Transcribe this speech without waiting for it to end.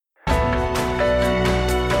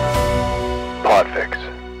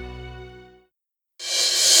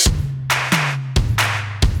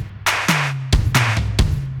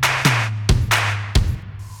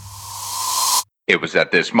It was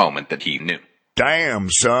at this moment that he knew. Damn,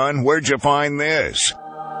 son, where'd you find this?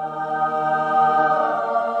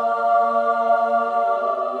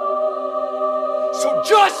 So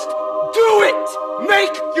just do it!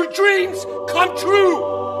 Make your dreams come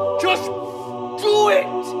true! Just do it!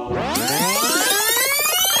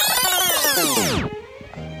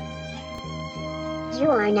 You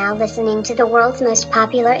are now listening to the world's most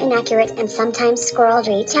popular, inaccurate, and sometimes squirreled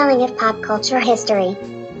retelling of pop culture history.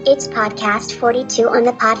 It's Podcast 42 on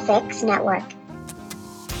the Podfix Network.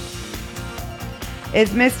 Is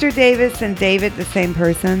Mr. Davis and David the same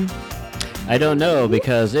person? I don't know,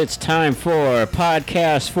 because it's time for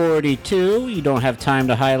Podcast 42. You don't have time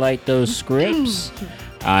to highlight those scripts.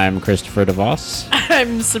 I'm Christopher DeVos.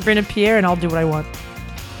 I'm Sabrina Pierre, and I'll do what I want.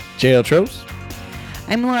 J.L. Tropes.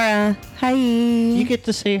 I'm Laura. Hi. You get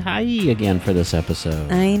to say hi again for this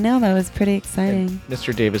episode. I know, that was pretty exciting.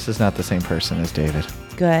 Mr. Davis is not the same person as David.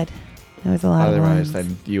 Good. That was a lot Otherwise, of ones.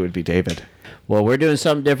 then you would be David. Well, we're doing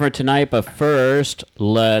something different tonight, but first,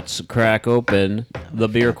 let's crack open the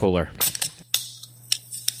beer cooler.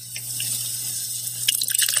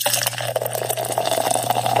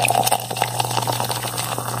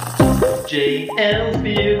 JL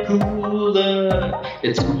Beer Cooler,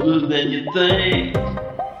 it's cooler than you think.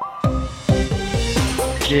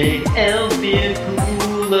 JL Beer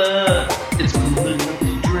Cooler, it's cool enough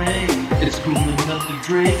to drink. It's cool enough to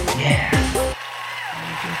drink, yeah.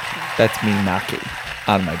 That's me knocking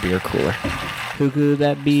on my beer cooler. Who could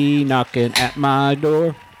that be knocking at my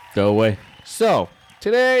door? Go away. So,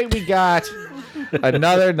 today we got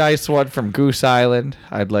another nice one from Goose Island.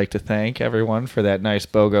 I'd like to thank everyone for that nice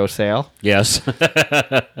BOGO sale. Yes.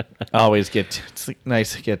 It's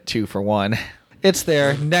nice to get 2 for 1. It's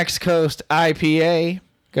their Next Coast IPA.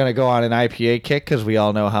 Gonna go on an IPA kick because we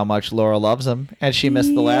all know how much Laura loves them, and she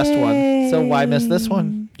missed the last one. So why miss this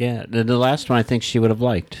one? Yeah, the last one I think she would have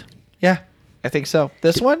liked. Yeah, I think so.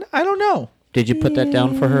 This one, I don't know. Did you put that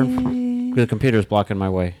down for her? The computer's blocking my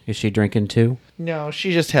way. Is she drinking too? No,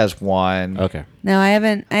 she just has one. Okay. No, I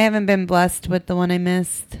haven't been blessed with the one I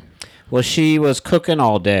missed. Well, she was cooking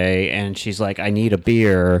all day, and she's like, I need a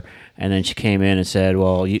beer. And then she came in and said,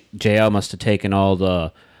 well, JL must have taken all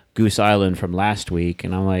the Goose Island from last week.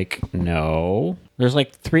 And I'm like, no. There was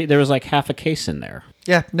like half a case in there.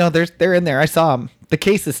 Yeah, no, they're in there. I saw them. The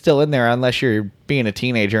case is still in there unless you're being a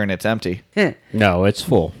teenager and it's empty. No, it's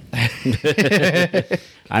full.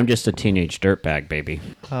 I'm just a teenage dirtbag, baby.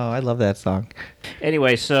 Oh, I love that song.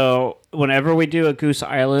 Anyway, so whenever we do a Goose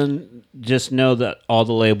Island, just know that all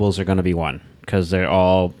the labels are going to be one, because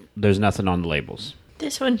there's nothing on the labels.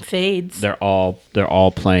 This one fades. They're all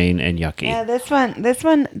plain and yucky. Yeah, this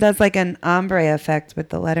one does like an ombre effect with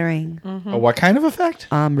the lettering. Oh, what kind of effect?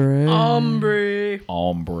 Ombre.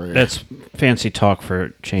 Ombre. That's fancy talk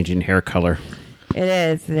for changing hair color. It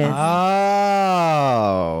is.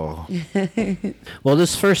 Oh. Well,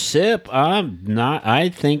 this first sip, I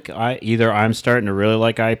think I'm starting to really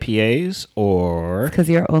like IPAs, or Because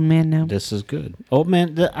you're an old man now. this is good. Old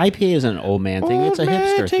man, the IPA isn't an old man thing. It's a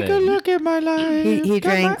hipster take thing. a look at my life. He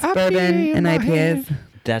drinks bourbon and IPAs.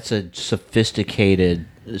 That's a sophisticated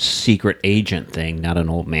secret agent thing, not an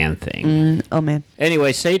old man thing. Oh man.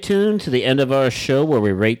 Anyway, stay tuned to the end of our show where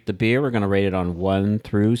we rate the beer. We're going to rate it on 1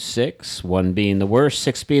 through 6, 1 being the worst,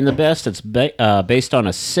 6 being the best. It's based on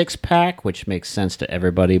a 6-pack, which makes sense to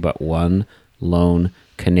everybody but one lone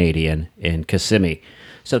Canadian in Kissimmee.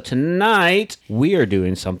 So tonight, we are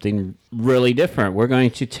doing something really different. We're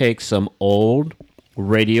going to take some old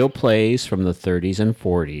radio plays from the 30s and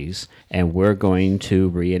 40s, and we're going to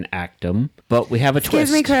reenact them. But we have a twist.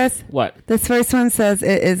 Excuse me, Chris. What? This first one says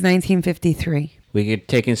it is 1953. We're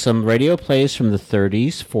taking some radio plays from the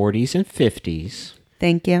 30s, 40s, and 50s.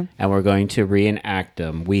 Thank you. And we're going to reenact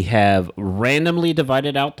them. We have randomly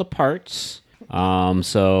divided out the parts.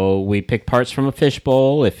 So we pick parts from a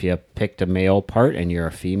fishbowl. If you picked a male part and you're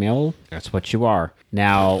a female, that's what you are.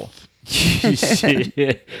 Now, You're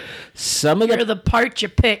the part you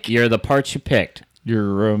pick. You're the parts you picked.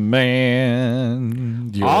 You're a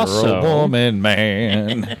man. You're Also- a woman,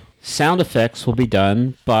 man. Sound effects will be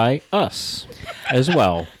done by us as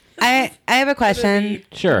well. I have a question.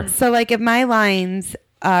 Sure. So, like, if my lines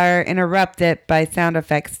are interrupted by sound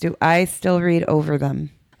effects, do I still read over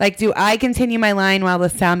them? Like, do I continue my line while the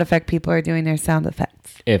sound effect people are doing their sound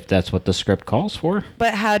effects? If that's what the script calls for.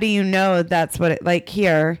 But how do you know that's what it, like,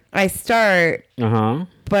 here, I start,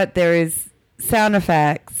 but there is sound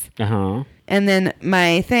effects. And then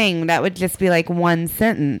my thing, that would just be like one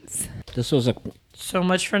sentence. This was a... So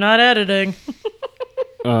much for not editing.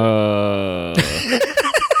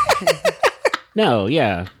 No,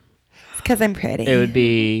 yeah. It's because I'm pretty. It would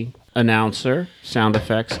be announcer, sound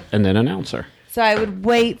effects, and then announcer. So I would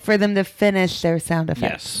wait for them to finish their sound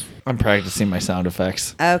effects. Yes. I'm practicing my sound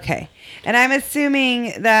effects. Okay. And I'm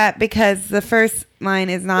assuming that because the first line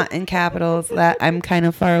is not in capitals, that I'm kind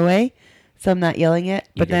of far away, so I'm not yelling it.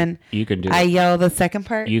 But then you can do I it. yell the second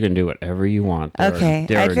part. You can do whatever you want. Okay,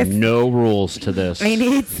 There I are just- no rules to this. I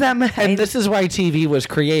need some. And this is why TV was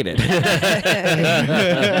created.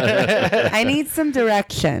 I need some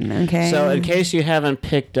direction. Okay. So, in case you haven't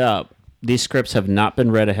picked up, these scripts have not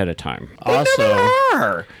been read ahead of time.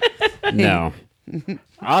 No.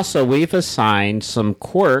 Also, we've assigned some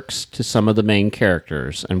quirks to some of the main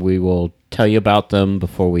characters, and we will tell you about them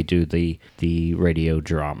before we do the radio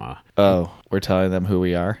drama. Oh, we're telling them who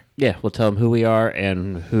we are? Yeah, we'll tell them who we are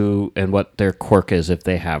and what their quirk is if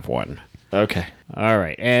they have one. Okay. All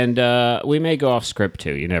right, and we may go off script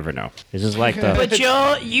too. You never know. This is like the But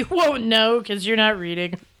you won't know because you're not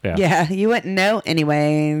reading. Yeah, you wouldn't know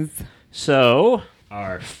anyways. So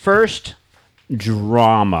our first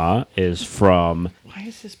drama is from Why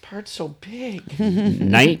is this part so big?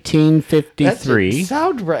 1953.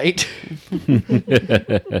 Sound right.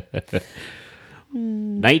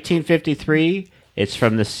 1953. It's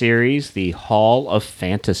from the series The Hall of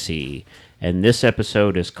Fantasy. And this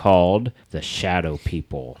episode is called The Shadow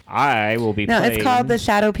People. I will be playing... It's called The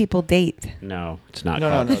Shadow People Date. No, it's not No.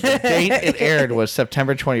 called The date it aired was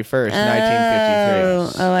September 21st,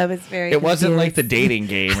 1953. Oh, I was very It wasn't like the confused. dating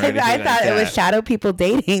game or anything I like thought it was that. Shadow People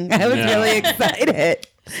Dating. I was No. really excited.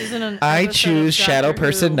 This isn't an I episode choose of Shadow Doctor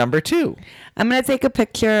Person Who. number 2. I'm going to take a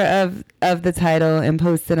picture of the title and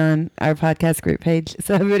post it on our podcast group page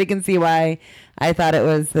so everybody can see why I thought it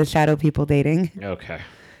was The Shadow People Dating. Okay.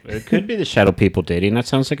 It could be The Shadow People Dating. That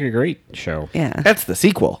sounds like a great show. Yeah. That's the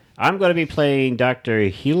sequel. I'm going to be playing Dr.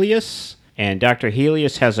 Helios, and Dr.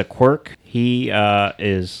 Helios has a quirk. He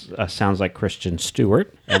sounds like Christian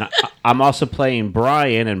Stewart, and I'm also playing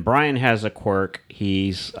Brian, and Brian has a quirk.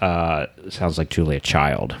 He's sounds like Julia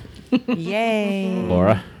Child. Yay.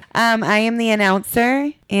 Laura, I am the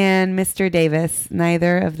announcer and Mr. Davis.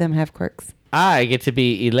 Neither of them have quirks. I get to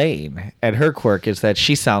be Elaine, and her quirk is that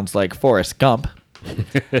she sounds like Forrest Gump.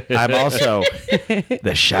 I'm also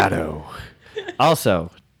the Shadow.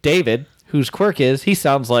 Also, David, whose quirk is he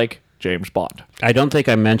sounds like James Bond. I don't think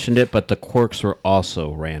I mentioned it, but the quirks were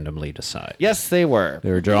also randomly decided. Yes, they were.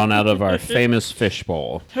 They were drawn out of our famous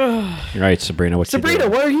fishbowl. You're right, Sabrina. What Sabrina, you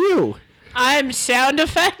doing? where are you? I'm sound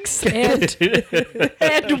effects and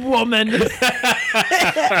woman. Hear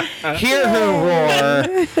her roar.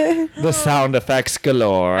 The sound effects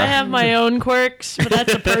galore. I have my own quirks, but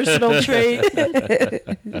that's a personal trait. I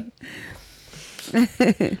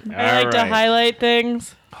like to highlight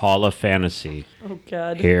things. Hall of Fantasy. Oh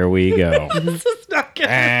God. Here we go. This is not good.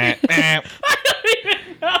 I don't even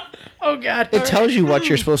know. Oh God. It tells you what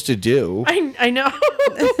you're supposed to do. I know.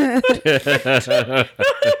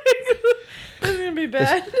 This is gonna be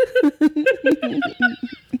bad.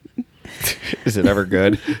 Is it ever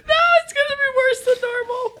good? No, it's gonna be worse than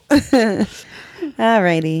normal.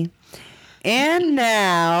 Alrighty. And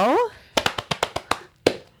now...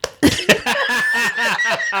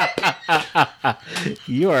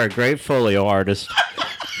 You are a great folio artist.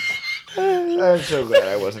 I'm so glad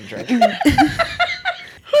I wasn't drinking.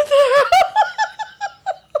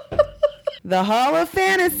 The Hall of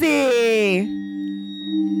Fantasy.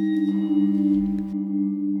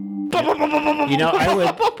 You know,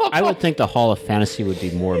 I would think the Hall of Fantasy would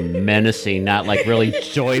be more menacing, not like really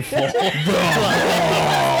joyful.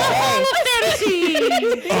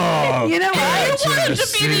 You know what?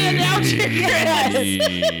 To be the announcer.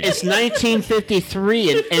 It's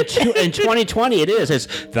 1953 and 2020 it is. It's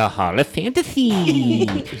the Hall of Fantasy.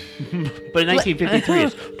 But in 1953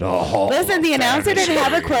 it's the Hall. Listen, the announcer didn't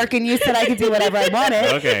have a quirk, and you said I could do whatever I wanted.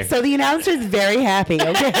 Okay. So the announcer's very happy,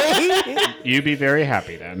 okay? You'd be very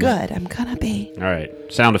happy then. Good, I'm gonna be. All right.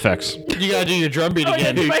 Sound effects. You gotta do your drum beat Oh, yeah,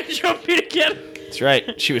 again. my drum beat again. That's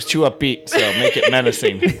right. She was too upbeat, so make it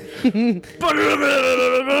menacing.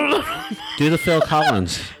 Do the Phil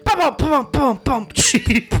Collins.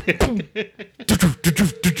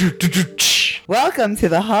 Welcome to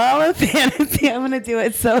the Hall of Fantasy. I'm gonna do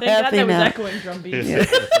it so Thank God happy that was now. echoing drum beats.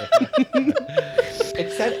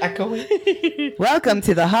 It said echoing. Welcome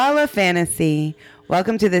to the Hall of Fantasy.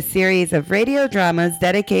 Welcome to the series of radio dramas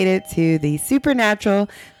dedicated to the supernatural,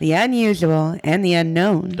 the unusual, and the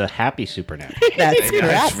unknown. The happy supernatural. That's correct.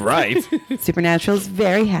 That's right. Supernatural's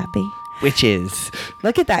very happy. Witches.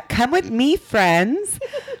 Look at that. Come with me, friends.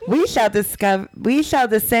 We shall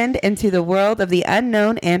descend into the world of the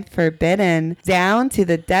unknown and forbidden, down to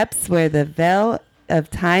the depths where the veil of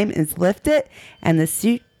time is lifted and the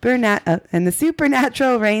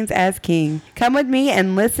supernatural reigns as king. Come with me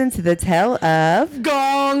and listen to the tale of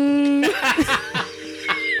Gong.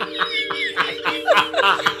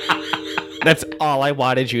 That's all I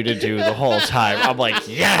wanted you to do the whole time. I'm like,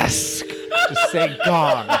 yes! Just say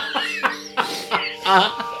gong. You're gonna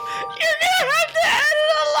have to edit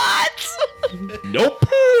a lot. Nope.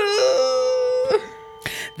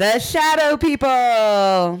 the Shadow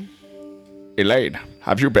People. Elaine,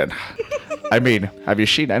 have you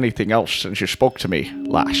seen anything else since you spoke to me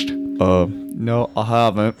last? No, I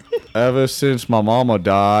haven't. Ever since my mama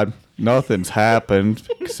died, nothing's happened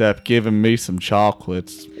except giving me some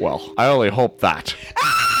chocolates. Well, I only hope that.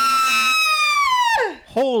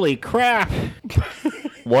 Holy crap!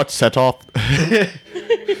 What set off? It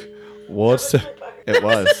was.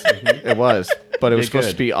 But it was supposed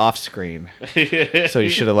to be off screen. So you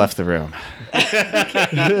should have left the room.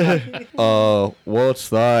 What's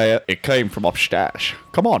that? It came from upstairs.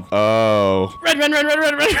 Come on. Oh. Run.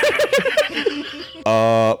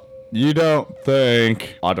 You don't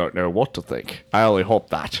think... I don't know what to think. I only hope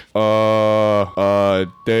that.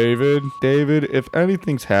 David, if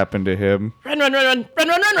anything's happened to him... Run.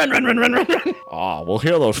 Oh, we'll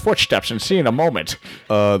hear those footsteps and see in a moment.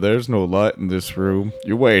 There's no light in this room.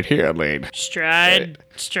 You wait here, Elaine. Stride.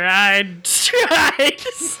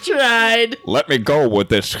 Let me go with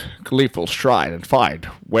this gleeful stride and find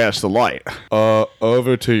where's the light.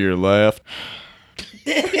 Over to your left.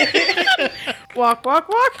 Walk.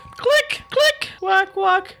 Click.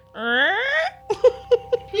 Walk.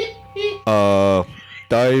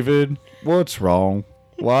 David, what's wrong?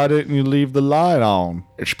 Why didn't you leave the light on?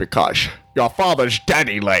 It's because your father's dead,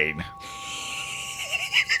 Elaine.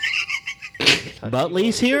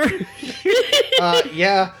 Butley's here?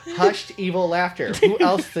 Yeah, hushed evil laughter. Who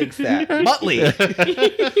else thinks that? Butley.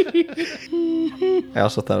 I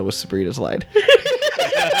also thought it was Sabrina's line.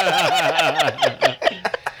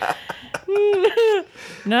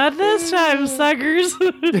 Not this time, suckers.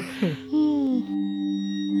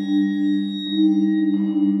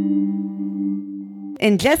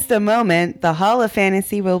 In just a moment, the Hall of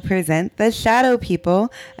Fantasy will present The Shadow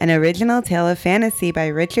People, an original tale of fantasy by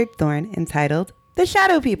Richard Thorne entitled The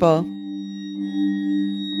Shadow People.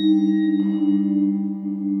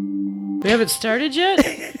 We haven't started yet?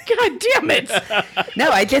 God damn it.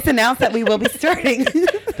 No, I just announced that we will be starting.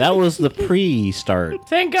 That was the pre-start.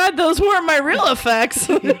 Thank God those weren't my real effects.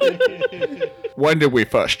 When did we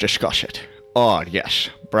first discuss it? Oh,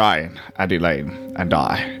 yes. Brian and Elaine and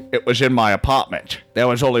I. It was in my apartment. There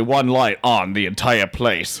was only one light on the entire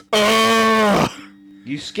place.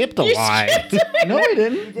 You skipped a line. No, I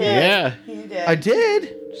didn't. Yeah. I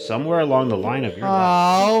did. Somewhere along the line of your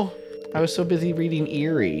line. Oh. I was so busy reading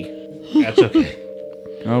Eerie. That's okay.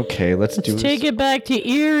 Okay, let's do this. Take it back to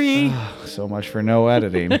Eerie. So much for no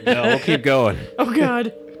editing. No, we'll keep going. Oh,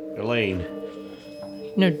 God. Elaine.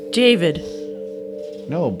 No, David.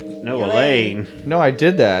 No, Elaine. No, I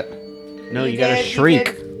did that. No, you gotta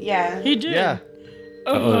shriek. Yeah. He did. Yeah.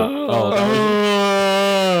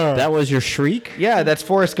 That was your shriek? Yeah, that's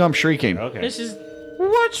Forrest Gump shrieking. Okay. This is...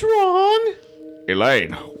 What's wrong?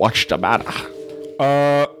 Elaine, what's the matter?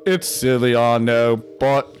 It's silly, I know,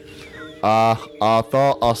 but I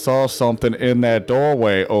thought I saw something in that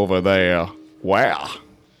doorway over there. Where?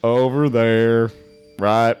 Over there.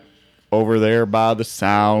 Right over there by the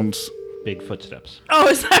sounds. Big footsteps. Oh, I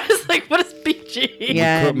was like, what is BG?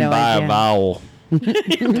 Yeah, Couldn't buy a vowel.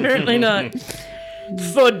 Apparently not.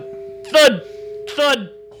 Thud.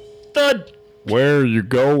 Where are you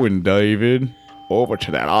going, David? Over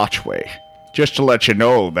to that archway. Just to let you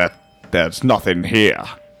know that there's nothing here.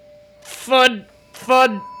 Thud.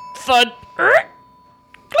 Click.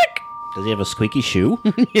 Does he have a squeaky shoe?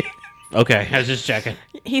 Okay, I was just checking.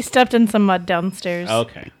 He stepped in some mud downstairs.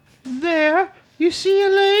 Okay. There, you see,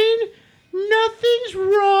 Elaine? Nothing's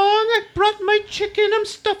wrong. I brought my chicken. I'm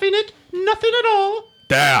stuffing it. Nothing at all.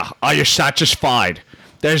 There, are you satisfied?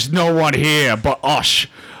 There's no one here but us,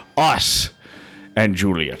 and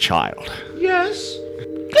Julia Child. Yes.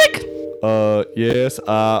 Click. Yes,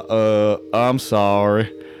 I'm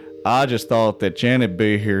sorry. I just thought that Jenny'd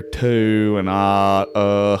be here too, and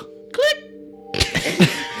Click.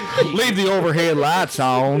 leave the overhead lights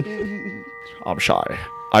on. I'm sorry.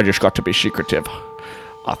 I just got to be secretive.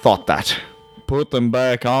 I thought that. Put them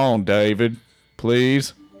back on, David.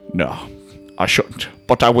 Please? No, I shouldn't,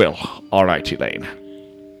 but I will. All right, Elaine.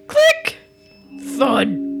 Click.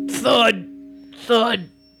 Thud.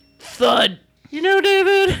 You know,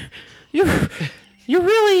 David, you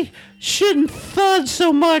really shouldn't thud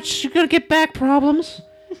so much. You're gonna get back problems.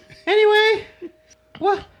 Anyway,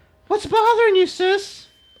 what's bothering you, sis?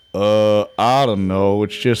 I don't know.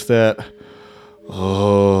 It's just that.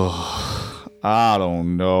 I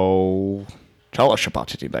don't know. Tell us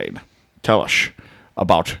about it, Elaine. Tell us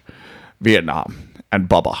about Vietnam and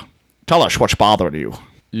Bubba. Tell us what's bothering you.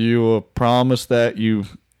 You promise that you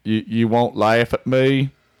won't laugh at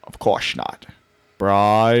me? Of course not.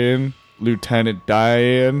 Brian, Lieutenant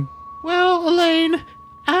Dan. Well, Elaine,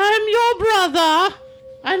 I'm your brother.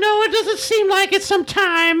 I know it doesn't seem like it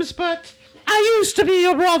sometimes, but I used to be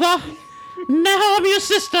your brother. Now I'm your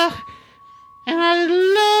sister. And I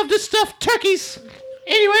love to stuff turkeys.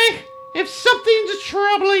 Anyway, if something's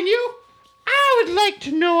troubling you, I would like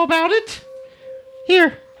to know about it.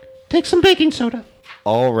 Here, take some baking soda.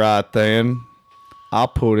 All right, then. I'll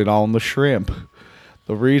put it on the shrimp.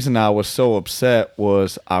 The reason I was so upset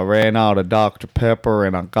was I ran out of Dr. Pepper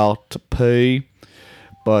and I got to pee.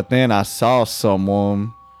 But then I saw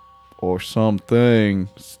someone or something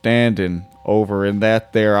standing over in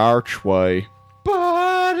that there archway.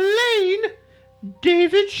 But, Elaine,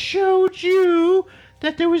 David showed you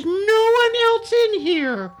that there was no one else in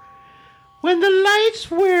here. When the lights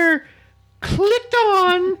were clicked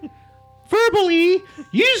on verbally,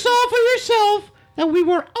 you saw for yourself that we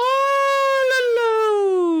were all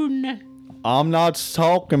alone. I'm not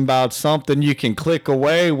talking about something you can click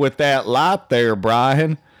away with that light there,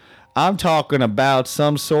 Brian. I'm talking about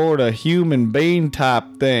some sort of human being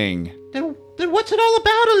type thing. Then what's it all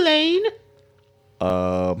about, Elaine?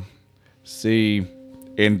 See,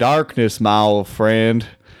 in darkness, my old friend,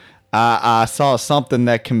 I saw something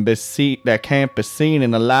that can't be seen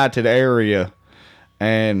in a lighted area,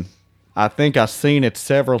 and I think I've seen it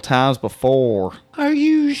several times before. Are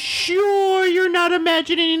you sure you're not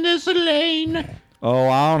imagining this, Elaine? Oh,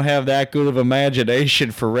 I don't have that good of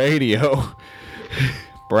imagination for radio,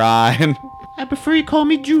 Brian. I prefer you call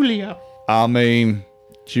me Julia. I mean,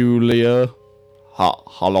 Julia.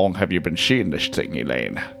 How long have you been seeing this thing,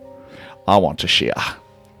 Elaine? I want to see her.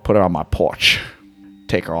 Put her on my porch.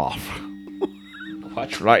 Take her off.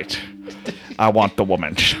 That's right. I want the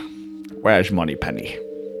woman. Where's Moneypenny?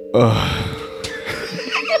 Well,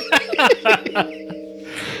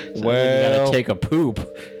 gotta take a poop.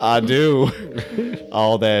 I do.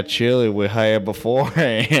 All that chili we had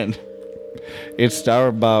beforehand. It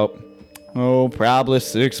started about, probably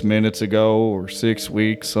 6 minutes ago or 6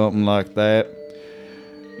 weeks, something like that.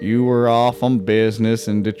 You were off on business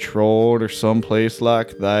in Detroit or someplace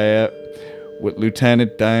like that with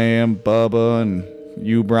Lieutenant Dan, Bubba, and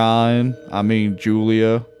you, Brian.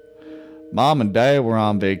 Julia. Mom and Dad were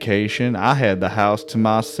on vacation. I had the house to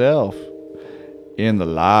myself. In the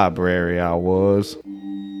library I was.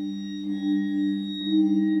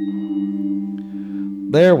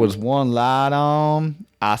 There was one light on.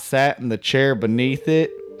 I sat in the chair beneath it,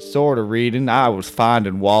 sort of reading. I was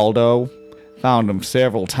finding Waldo. Found him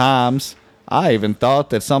several times. I even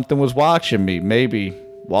thought that something was watching me. Maybe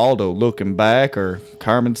Waldo looking back or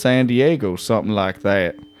Carmen Sandiego, something like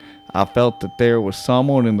that. I felt that there was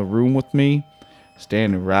someone in the room with me,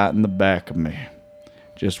 standing right in the back of me.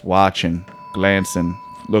 Just watching, glancing,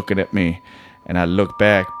 looking at me. And I looked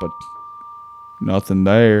back, but nothing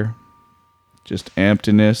there. Just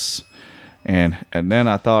emptiness. And then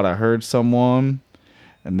I thought I heard someone,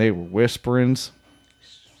 and they were whisperings.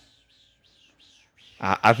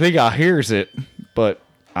 I think I hears it, but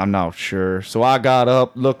I'm not sure. So I got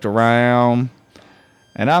up, looked around,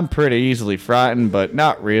 and I'm pretty easily frightened, but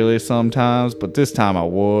not really sometimes. But this time I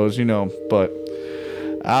was, but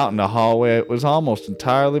out in the hallway, it was almost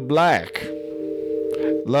entirely black.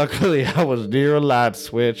 Luckily, I was near a light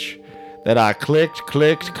switch that I clicked.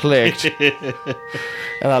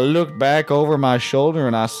 And I looked back over my shoulder,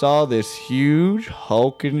 and I saw this huge,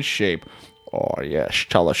 hulking shape. Oh, yes,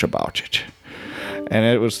 tell us about it. And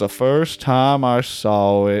it was the first time I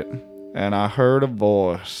saw it, and I heard a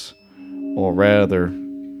voice. Or rather,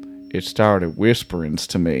 it started whisperings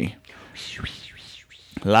to me.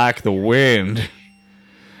 Like the wind.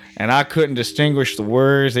 And I couldn't distinguish the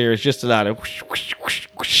words. There was just a lot of whoosh, whoosh, whoosh,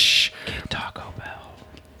 whoosh. Taco Bell.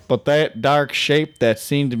 But that dark shape that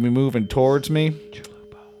seemed to be moving towards me,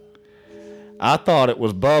 I thought it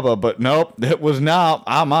was Bubba, but nope, it was not.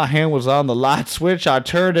 My hand was on the light switch. I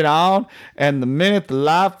turned it on, and the minute the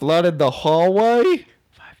light flooded the hallway, $5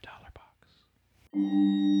 box.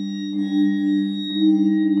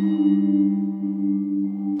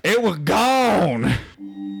 It was gone.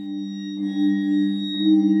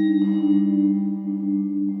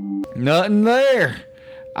 Nothing there.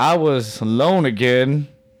 I was alone again.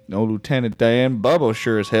 No Lieutenant Dan. Bubba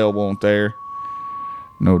sure as hell won't there.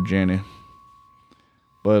 No Jenny.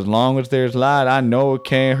 But as long as there's light, I know it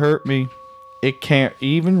can't hurt me. It can't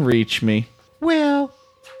even reach me. Well,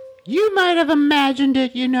 You might have imagined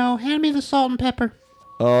it, you know. Hand me the salt and pepper.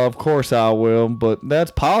 Of course I will, but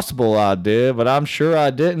that's possible I did, but I'm sure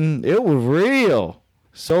I didn't. It was real.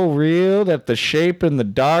 So real that the shape in the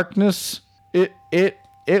darkness, it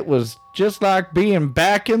was just like being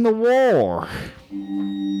back in the war.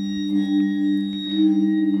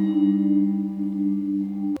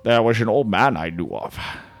 There was an old man I knew of,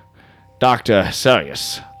 Dr.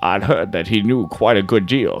 Sirius. I'd heard that he knew quite a good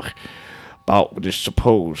deal about this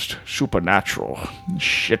supposed supernatural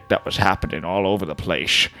shit that was happening all over the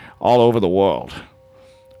place, all over the world.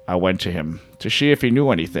 I went to him to see if he knew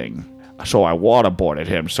anything, so I waterboarded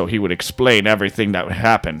him so he would explain everything that would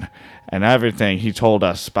happen, and everything he told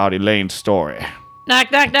us about Elaine's story.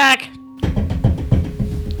 Knock, knock, knock.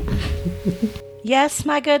 Yes,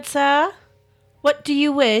 my good sir? What do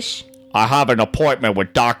you wish? I have an appointment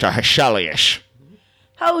with Dr. Hesselius.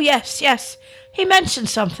 Oh, yes, yes. He mentioned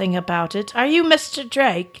something about it. Are you Mr.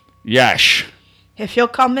 Drake? Yes. If you'll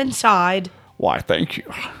come inside. Why, thank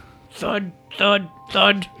you. Thud, thud,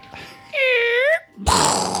 thud.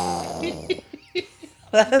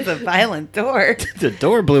 That was a violent door. The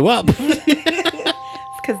door blew up.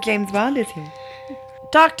 It's because James Bond is here.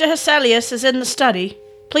 Dr. Hesselius is in the study.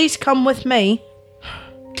 Please come with me.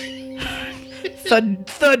 Thud,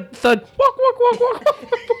 thud, thud. Walk, walk, walk, walk,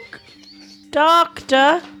 walk, walk.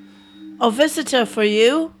 Doctor, a visitor for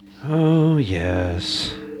you. Oh,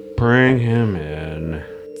 yes. Bring him in.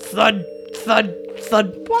 Thud, thud,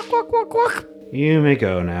 thud. Walk, walk, walk, walk. You may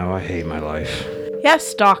go now. I hate my life.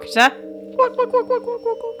 Yes, doctor. Walk, walk, walk, walk, walk,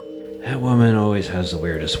 walk, walk. That woman always has the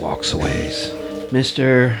weirdest walks-aways.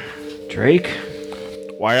 Mr. Drake?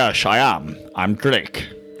 Why, yes, I am. I'm Drake.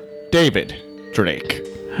 David Drake.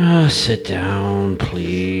 Sit down,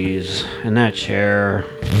 please. In that chair.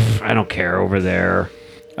 I don't care over there.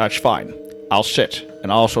 That's fine. I'll sit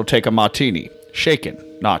and also take a martini. Shaken,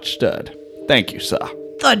 not stirred. Thank you, sir.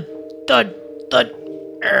 Thud, thud, thud.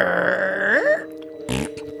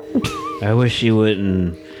 I wish you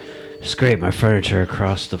wouldn't scrape my furniture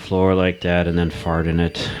across the floor like that and then fart in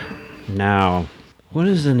it. Now, what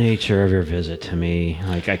is the nature of your visit to me?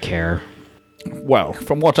 Like, I care. Well,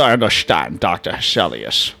 from what I understand, Dr.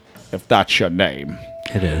 Hesselius, if that's your name,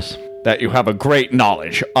 It is. that you have a great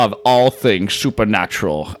knowledge of all things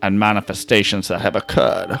supernatural and manifestations that have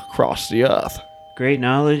occurred across the earth. Great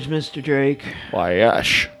knowledge, Mr. Drake? Why,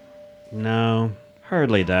 yes. No,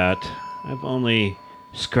 hardly that. I've only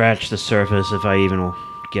scratched the surface if I even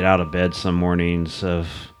get out of bed some mornings of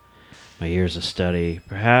my years of study.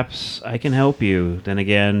 Perhaps I can help you. Then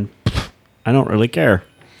again, I don't really care.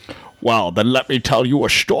 Well, then let me tell you a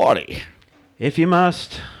story. If you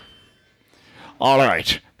must. All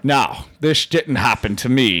right. Now, this didn't happen to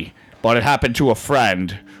me, but it happened to a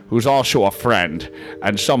friend who's also a friend,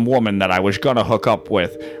 and some woman that I was gonna hook up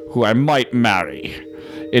with who I might marry.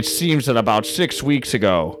 It seems that about 6 weeks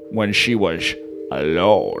ago, when she was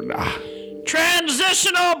alone.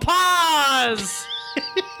 Transitional pause!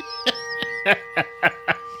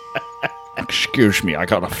 Excuse me, I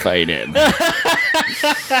gotta fade in.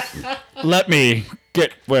 Let me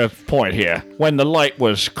get with the point here. When the light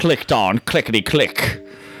was clicked on, clickety-click,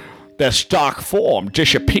 their stock form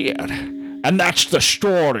disappeared. And that's the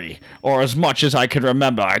story. Or as much as I can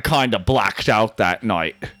remember, I kinda blacked out that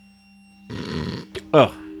night.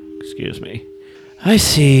 Oh, excuse me. I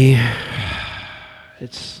see.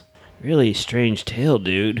 It's really a strange tale,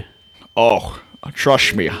 dude. Oh,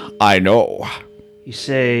 trust me, I know. You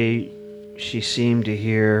say she seemed to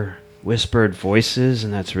hear whispered voices,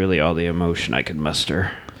 and that's really all the emotion I could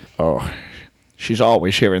muster. Oh, she's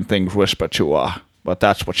always hearing things whisper to her, but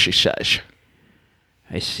that's what she says.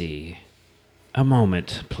 I see. A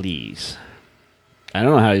moment, please. I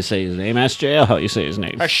don't know how you say his name. Ask JL how you say his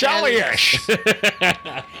name. Hesselius!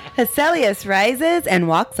 Hesselius rises and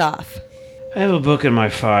walks off. I have a book in my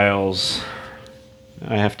files.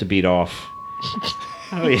 I have to beat off.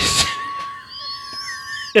 Oh, yes.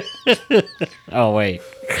 Oh, wait.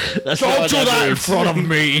 That's Don't do that in front of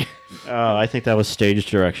me! Oh, I think that was stage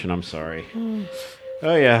direction. I'm sorry.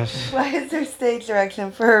 Oh, yes. Why is there stage direction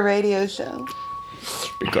for a radio show?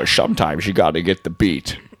 Because sometimes you gotta get the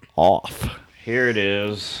beat off. Here it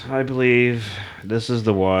is. I believe this is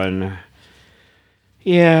the one.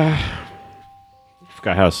 Yeah.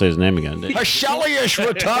 Forgot how to say his name again. Hesselius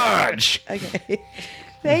returns! Okay.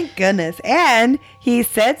 Thank goodness. And he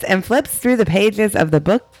sits and flips through the pages of the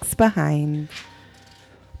books behind.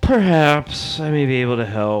 Perhaps I may be able to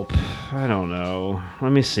help. I don't know.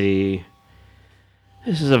 Let me see.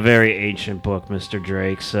 This is a very ancient book, Mr.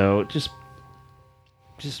 Drake, so just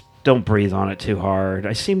don't breathe on it too hard.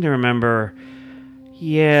 I seem to remember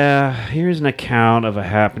Yeah, here's an account of a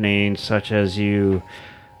happening such as you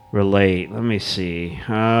relate. Let me see.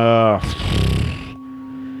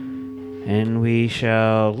 And we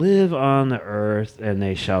shall live on the earth, and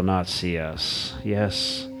they shall not see us.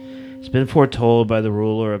 Yes, it's been foretold by the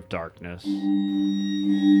ruler of darkness.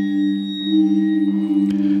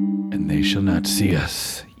 And they shall not see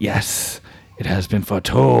us. Yes, it has been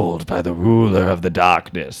foretold by the ruler of the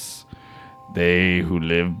darkness. They who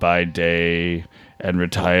live by day and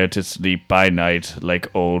retire to sleep by night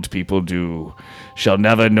like old people do shall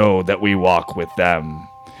never know that we walk with them,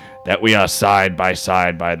 that we are side by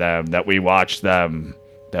them, that we watch them,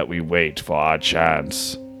 that we wait for our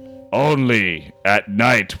chance. Only at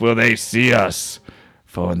night will they see us,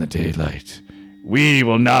 for in the daylight we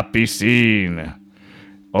will not be seen.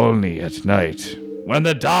 Only at night, when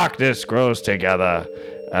the darkness grows together,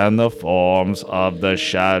 and the forms of the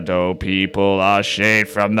shadow people are shade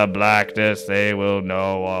from the blackness, they will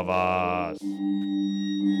know of us.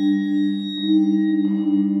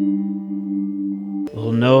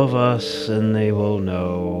 Will know of us, and they will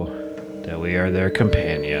know that we are their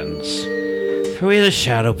companions. For we are the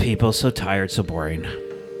shadow people, so tired, so boring.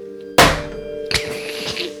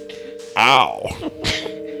 Ow.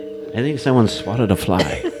 I think someone swatted a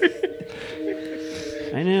fly.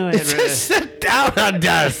 I knew I had read Sit down on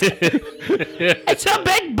us. It's a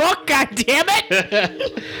big book,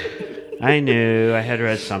 goddammit! I knew I had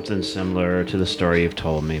read something similar to the story you've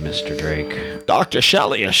told me, Mr. Drake. Dr.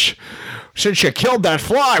 Shellyish, since you killed that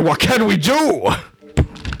fly, what can we do?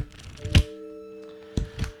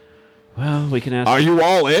 Well, we can ask. Are you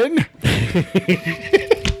all in?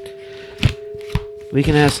 We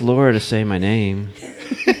can ask Laura to say my name.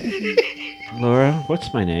 Laura,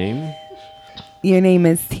 what's my name? Your name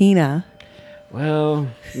is Tina. Well,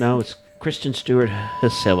 no, it's Christian Stewart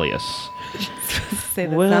Heselius. Say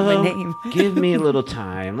that's not my name. Give me a little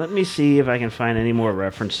time. Let me see if I can find any more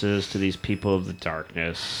references to these people of the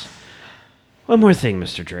darkness. One more thing,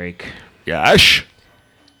 Mr. Drake. Yes?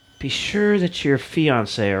 Be sure that your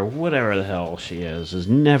fiancée, or whatever the hell she is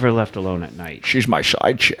never left alone at night. She's my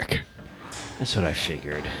side chick. That's what I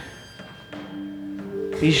figured.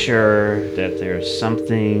 Be sure that there's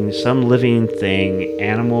something, some living thing,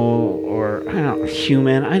 animal, or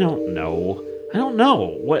human, I don't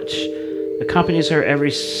know, which accompanies her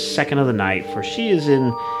every second of the night, for she's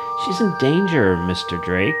in danger, Mr.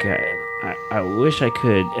 Drake. I wish I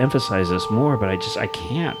could emphasize this more, but I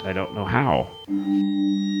can't. I don't know how.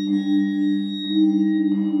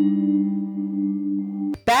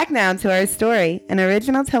 Back now to our story, an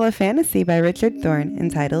original telefantasy by Richard Thorne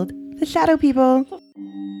entitled The Shadow People.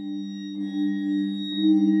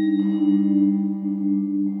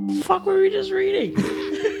 Fuck were we just reading?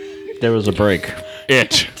 There was a break.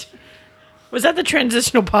 Was that the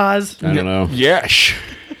transitional pause? I don't know. Yes.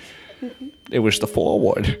 It was the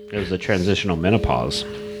forward. It was the transitional menopause.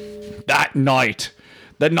 That night,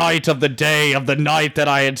 the night of the day of the night that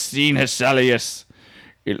I had seen Heselius,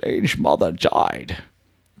 Elaine's mother died.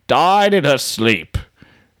 Died in her sleep.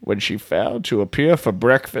 When she failed to appear for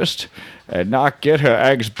breakfast and not get her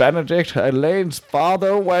eggs Benedict, Elaine's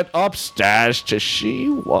father went upstairs to see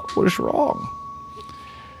what was wrong.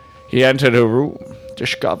 He entered her room,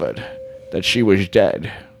 discovered that she was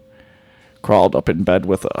dead, crawled up in bed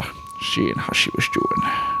with her, seeing how she was doing.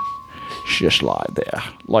 She just lied there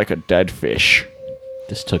like a dead fish.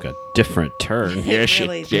 This took a different turn. Yes,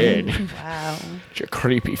 really it did. Wow. It's a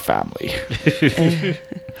creepy family.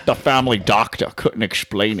 The family doctor couldn't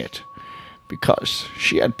explain it because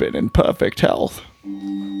she had been in perfect health.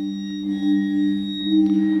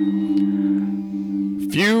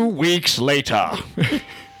 Few weeks later,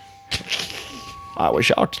 I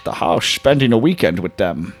was out at the house spending a weekend with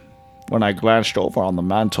them when I glanced over on the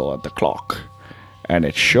mantle at the clock, and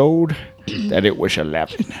it showed that it was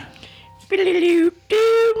 11. Doom,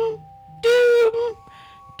 doom, doom,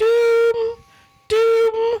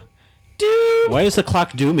 doom, doom. Why is the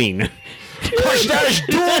clock dooming? Because there's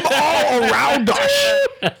doom all around us.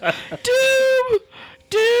 Doom,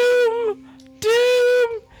 doom,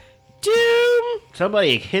 doom, doom.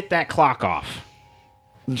 Somebody hit that clock off.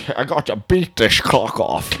 I got to beat this clock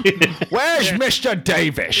off. Where's Mr.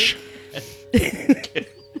 Davis?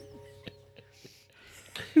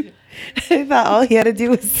 I thought all he had to do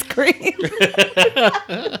was scream.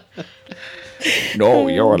 No,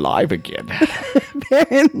 you're alive again.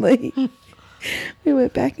 Apparently. We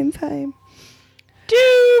went back in time.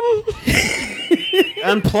 Doom,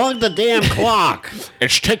 Unplug the damn clock.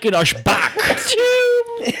 It's taking us back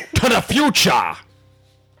doom. to the future.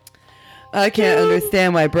 I can't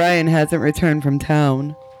understand why Brian hasn't returned from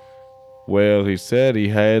town. Well, he said he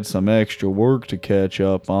had some extra work to catch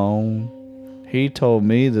up on. He told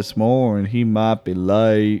me this morning he might be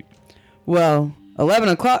late. Well, 11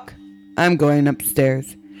 o'clock. I'm going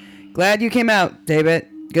upstairs. Glad you came out, David.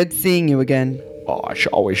 Good seeing you again. Oh, it's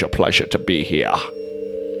always a pleasure to be here.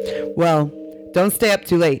 Well, don't stay up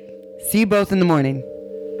too late. See you both in the morning.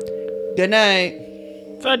 Good night.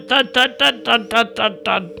 Dun, dun, dun, dun, dun, dun, dun,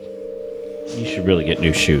 dun. You should really get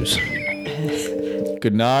new shoes.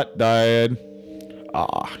 Good night, Dad.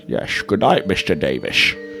 Yes, good night, Mr.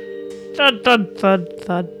 Davis. Dun, dun, dun,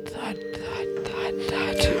 dun, dun, dun,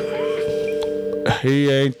 dun, dun. He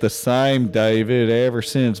ain't the same, David. Ever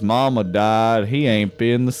since Mama died, he ain't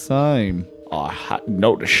been the same. I hadn't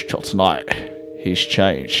noticed till tonight. He's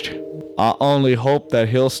changed. I only hope that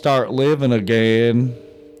he'll start living again.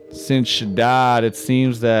 Since she died, it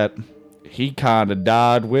seems that he kinda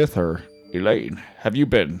died with her. Elaine, have you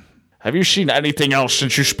seen anything else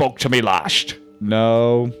since you spoke to me last?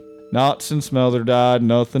 No, not since Mother died.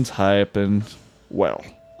 Nothing's happened. Well,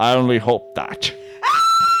 I only hope that.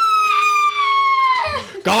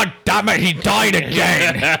 God damn it, he died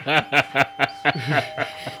again!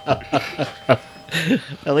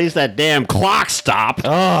 At least that damn clock stopped.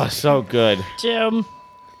 Oh, so good. Jim.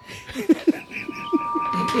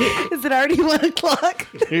 Is it already 1 o'clock?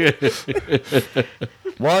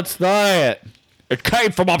 What's that? It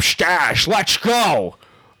came from upstairs. Let's go.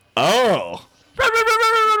 Oh.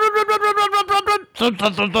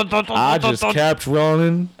 I just kept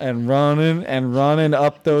running and running and running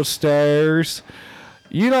up those stairs.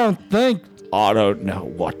 You don't think... I don't know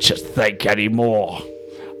what to think anymore.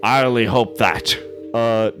 I only hope that.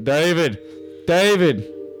 David,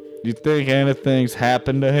 you think anything's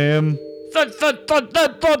happened to him? Dun, dun, dun,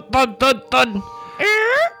 dun, dun, dun, dun, dun.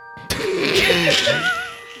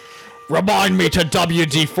 Remind me to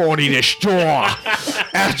WD-40 this door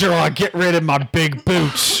after I get rid of my big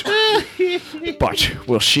boots. But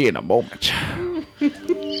we'll see in a moment.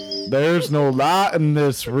 There's no light in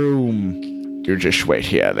this room. You just wait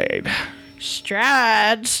here, Lane.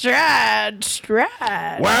 Strad.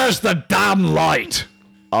 Where's the damn light?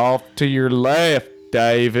 Off to your left,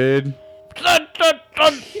 David. Dun, dun,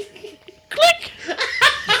 dun. Click.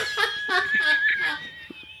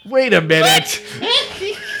 Wait a minute.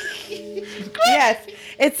 Yes,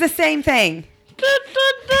 it's the same thing. Dun,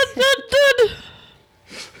 dun, dun, dun,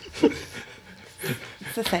 dun.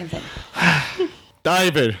 It's the same thing.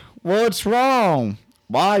 David, what's wrong?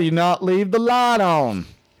 Why you not leave the light on?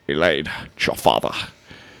 Elaine, it's your father.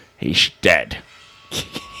 He's dead.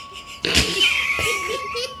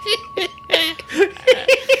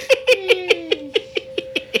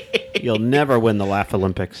 You'll never win the Laugh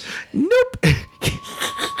Olympics. Nope.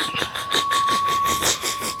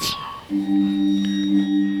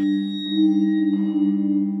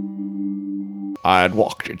 I had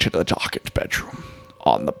walked into the darkened bedroom.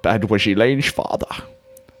 On the bed was Elaine's father.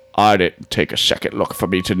 I didn't take a second look for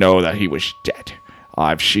me to know that he was dead.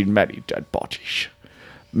 I've seen many dead bodies.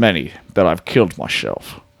 Many that I've killed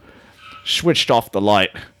myself. Switched off the light.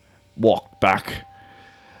 Walked back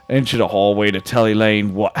into the hallway to tell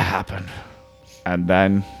Elaine what happened. And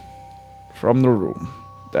then, from the room,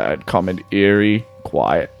 there had come an eerie,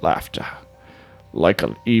 quiet laughter. Like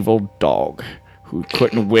an evil dog who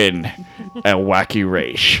couldn't win a wacky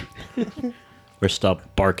race. Or stop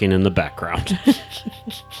barking in the background.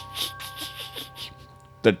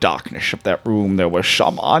 The darkness of that room, there was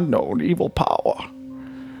some unknown evil power.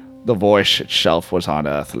 The voice itself was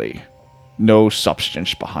unearthly. No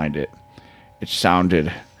substance behind it. It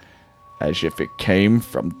sounded as if it came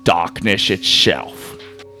from darkness itself.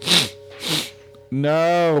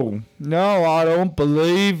 No, I don't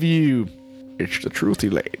believe you. It's the truth,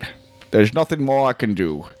 Elaine. There's nothing more I can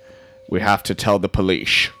do. We have to tell the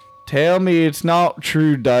police. Tell me it's not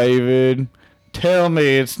true, David. Tell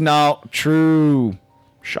me it's not true.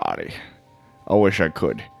 Sorry. I wish I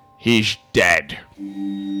could. He's dead.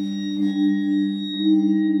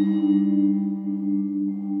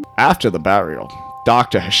 After the burial,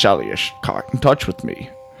 Dr. Hesselius got in touch with me.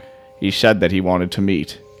 He said that he wanted to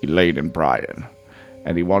meet Elaine and Brian,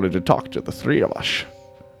 and he wanted to talk to the three of us.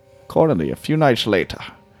 Accordingly, a few nights later,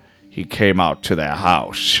 he came out to their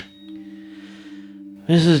house.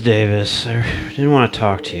 Mrs. Davis, I didn't want to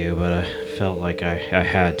talk to you, but I felt like I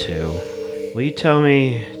had to. Will you tell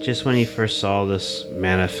me just when you first saw this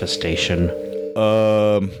manifestation?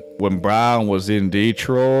 When Brian was in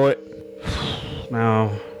Detroit.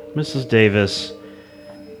 Now, Mrs. Davis,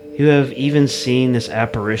 you have even seen this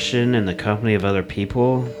apparition in the company of other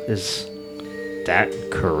people? Is that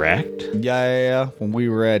correct? Yeah, when we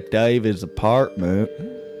were at David's apartment.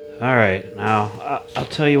 All right, now I'll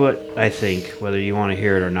tell you what I think, whether you want to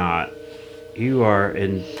hear it or not. You are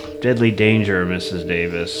in deadly danger, Mrs.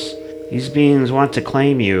 Davis. These beings want to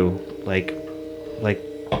claim you like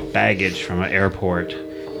baggage from an airport.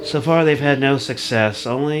 So far, they've had no success.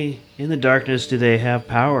 Only in the darkness do they have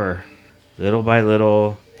power. Little by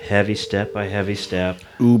little, heavy step by heavy step.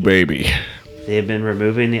 Ooh, baby. They have been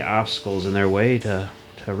removing the obstacles in their way to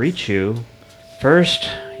reach you. First,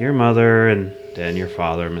 your mother, and then your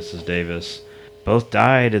father, Mrs. Davis. Both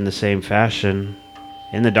died in the same fashion.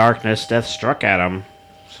 In the darkness, death struck at them.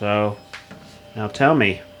 So, now tell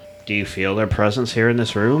me, do you feel their presence here in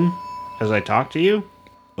this room as I talk to you?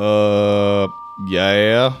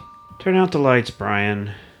 Yeah. Turn out the lights,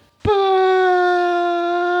 Brian.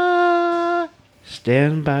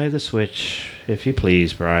 Stand by the switch, if you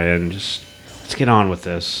please, Brian. Just let's get on with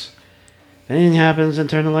this. If anything happens, then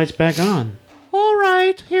turn the lights back on. All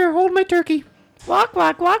right, here, hold my turkey. Walk,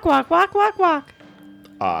 walk, walk, walk, walk, walk, walk.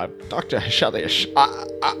 Dr. Hishalish,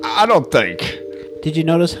 I don't think. Did you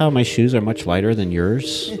notice how my shoes are much lighter than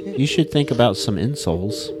yours? You should think about some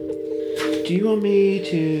insoles. Do you want me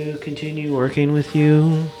to continue working with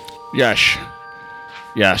you? Yes,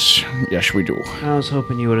 we do. I was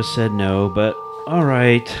hoping you would have said no, but all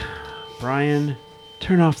right. Brian,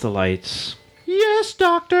 turn off the lights. Yes,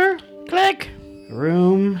 Doctor. Click. The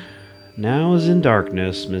room now is in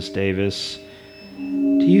darkness, Miss Davis.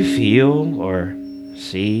 Do you feel or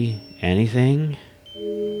see anything?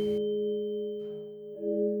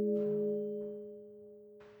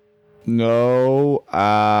 No,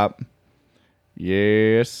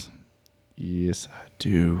 yes, I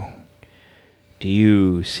do. Do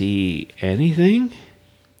you see anything?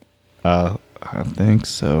 I think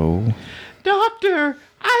so. Doctor,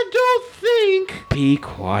 I don't think. Be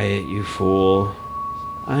quiet, you fool.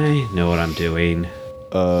 I know what I'm doing.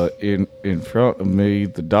 In front of me,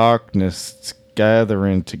 the darkness is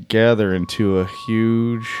gathering together into a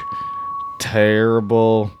huge,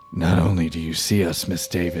 terrible... Not only do you see us, Miss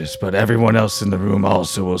Davis, but everyone else in the room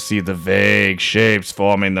also will see the vague shapes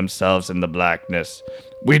forming themselves in the blackness.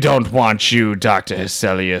 We don't want you, Dr.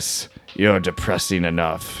 Hyselius. You're depressing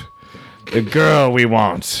enough. The girl we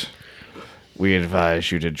want. We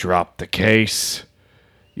advise you to drop the case.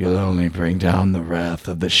 You'll only bring down the wrath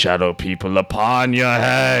of the shadow people upon your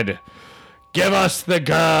head. Give us the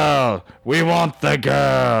girl. We want the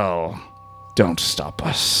girl. Don't stop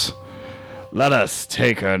us. Let us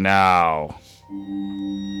take her now.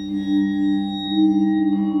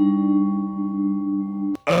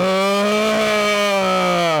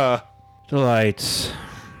 The lights.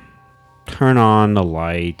 Turn on the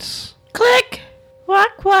lights. Click.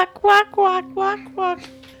 Walk, walk, walk, walk, walk, walk.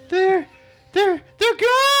 They're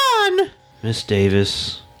gone. Miss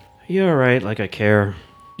Davis, are you alright like I care?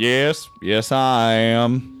 Yes, I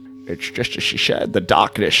am. It's just as she said, the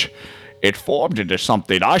darkness. It formed into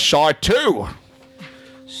something. I saw it too.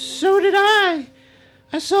 So did I.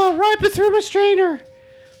 I saw it right through my strainer.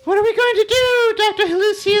 What are we going to do, Dr.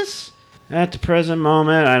 Helucius? At the present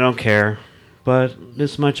moment, I don't care. But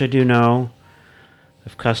this much I do know.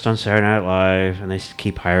 I've cussed on Saturday Night Live, and they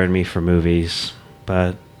keep hiring me for movies.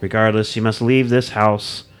 But regardless, you must leave this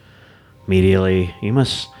house immediately. You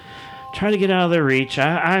must try to get out of their reach.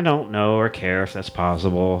 I don't know or care if that's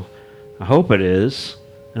possible. I hope it is.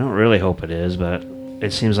 I don't really hope it is, but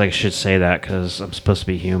it seems like I should say that because I'm supposed to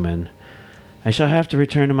be human. I shall have to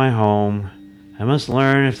return to my home. I must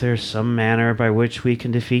learn if there's some manner by which we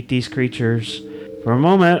can defeat these creatures. For a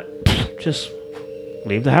moment, just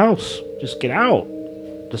leave the house. Just get out.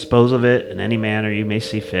 Dispose of it in any manner you may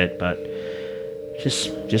see fit, but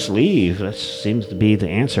just leave. That seems to be the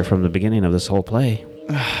answer from the beginning of this whole play.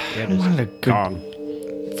 What a good... Gong.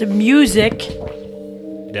 The music.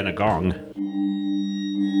 Then a gong.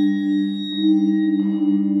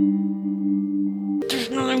 There's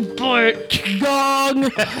nothing but gong.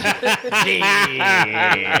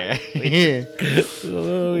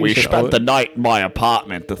 We spent the night in my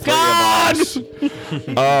apartment, the three of us.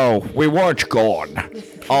 Oh, we weren't gone.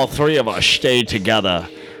 All three of us stayed together,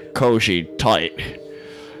 cozy, tight.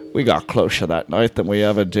 We got closer that night than we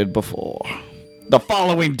ever did before. The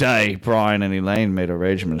following day, Brian and Elaine made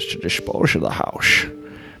arrangements to dispose of the house.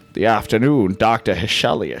 The afternoon, Dr.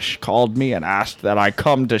 Hishelius called me and asked that I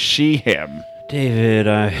come to see him. David,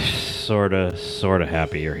 I'm sorta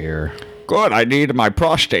happy you're here. Good, I needed my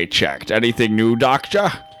prostate checked. Anything new,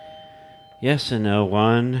 doctor? Yes and no.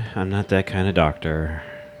 One, I'm not that kind of doctor.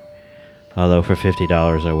 Although for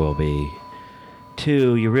 $50 I will be.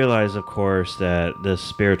 Two, you realize, of course, that this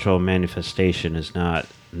spiritual manifestation is not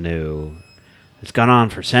new. It's gone on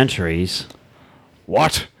for centuries.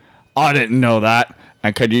 What? I didn't know that.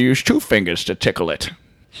 And can you use 2 fingers to tickle it?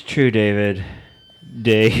 It's true, David.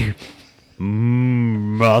 De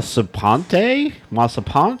Massapante?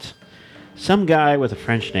 Some guy with a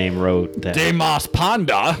French name wrote that. De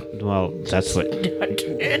Panda? Well, that's what.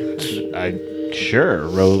 I sure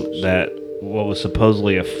wrote that what was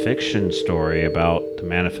supposedly a fiction story about the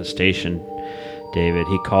manifestation, David.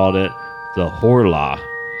 He called it the Horla,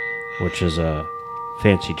 which is a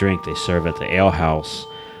fancy drink they serve at the alehouse.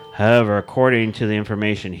 However, according to the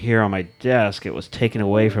information here on my desk, it was taken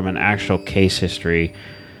away from an actual case history.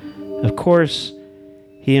 Of course,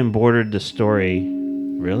 he embroidered the story.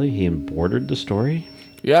 Really? He embroidered the story?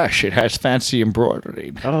 Yes, it has fancy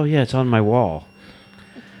embroidery. Oh, yeah, it's on my wall.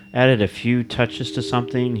 Added a few touches to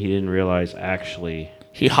something he didn't realize actually...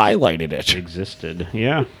 He highlighted it. Existed.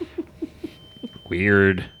 Yeah.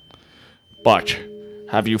 Weird. But,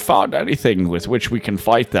 have you found anything with which we can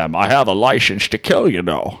fight them? I have a license to kill, you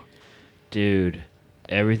know. Dude,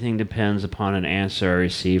 everything depends upon an answer I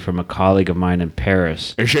received from a colleague of mine in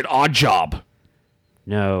Paris. Is it our job?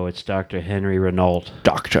 No, it's Dr. Henry Renault.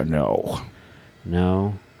 Doctor, no.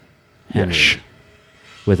 No? Henry. Yes.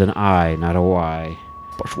 With an I, not a Y.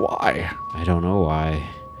 But why? I don't know why.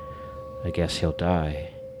 I guess he'll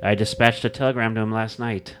die. I dispatched a telegram to him last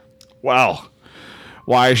night. Well,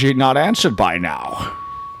 why is he not answered by now?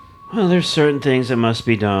 Well, there's certain things that must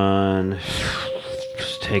be done.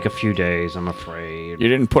 Just take a few days, I'm afraid. You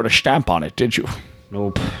didn't put a stamp on it, did you?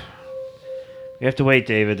 Nope. We have to wait,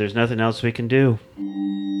 David. There's nothing else we can do.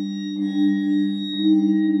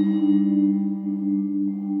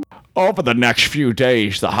 Over the next few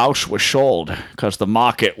days, the house was sold, because the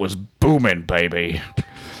market was booming, baby.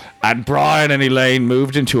 And Brian and Elaine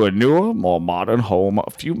moved into a newer, more modern home a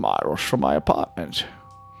few miles from my apartment.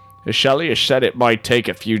 Shelley said it might take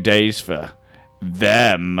a few days for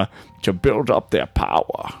them to build up their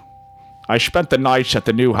power. I spent the nights at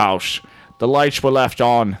the new house. The lights were left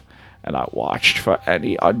on, and I watched for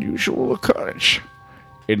any unusual occurrence.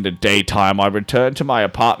 In the daytime, I returned to my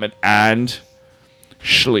apartment and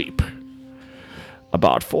sleep.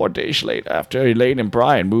 About 4 days later, after Elaine and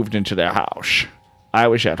Brian moved into their house, I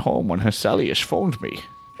was at home when Hecelius phoned me.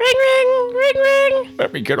 Ring, ring, ring, ring.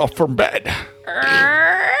 Let me get up from bed.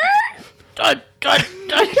 Dun, dun,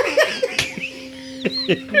 dun.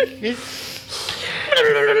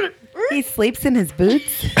 He sleeps in his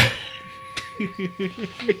boots.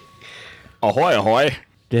 Ahoy, ahoy.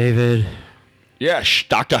 David. Yes,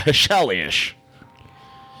 Dr. Hecelius.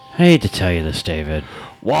 I hate to tell you this, David.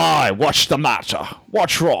 Why? What's the matter?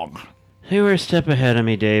 What's wrong? You were a step ahead of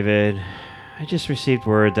me, David. I just received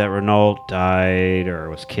word that Renault died or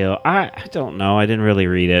was killed. I don't know. I didn't really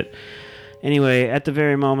read it. Anyway, at the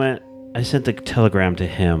very moment, I sent the telegram to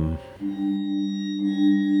him.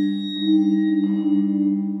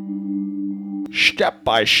 Step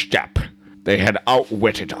by step, they had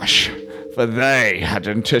outwitted us, for they had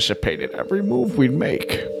anticipated every move we'd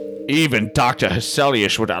make. Even Dr.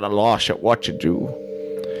 Hecelius was at a loss at what to do.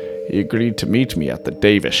 He agreed to meet me at the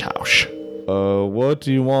Davis house. What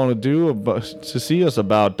do you want to do to see us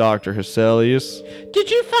about, Dr. Hecelius?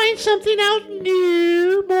 Did you find something out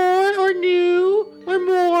new? More or new? Or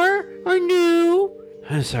more or new?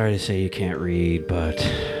 I'm sorry to say you can't read, but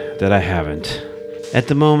that I haven't. At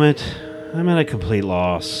the moment, I'm at a complete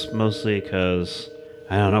loss, mostly because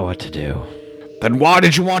I don't know what to do. Then why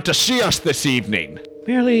did you want to see us this evening?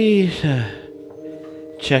 Merely to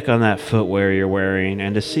check on that footwear you're wearing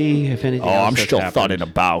and to see if anything else I'm has still happened. thudding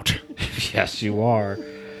about. Yes, you are.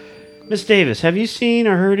 Miss Davis, have you seen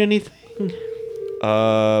or heard anything?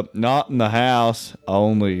 Not in the house,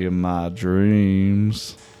 only in my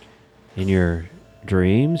dreams. In your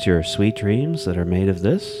dreams? Your sweet dreams that are made of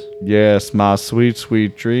this? Yes, my sweet,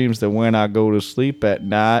 sweet dreams that when I go to sleep at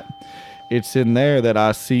night, it's in there that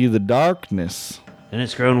I see the darkness. And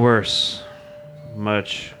it's grown worse.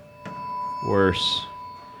 Much worse.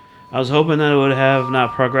 I was hoping that it would have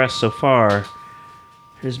not progressed so far.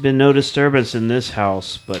 There's been no disturbance in this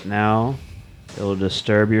house, but now it will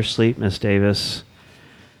disturb your sleep, Miss Davis.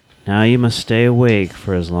 Now you must stay awake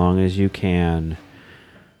for as long as you can.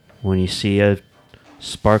 When you see a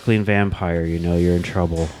sparkling vampire, you know you're in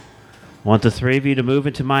trouble. I want the three of you to move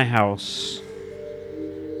into my house.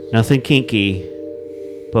 Nothing kinky,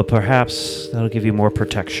 but perhaps that'll give you more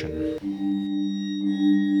protection.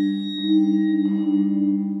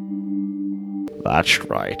 That's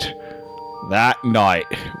right. That night,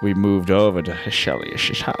 we moved over to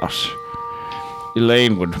Hecelius' house.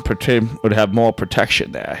 Elaine would have more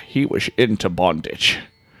protection there. He was into bondage.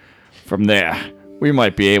 From there, we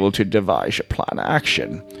might be able to devise a plan of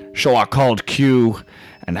action. So I called Q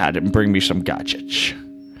and had him bring me some gadgets.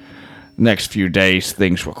 Next few days,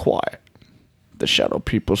 things were quiet. The shadow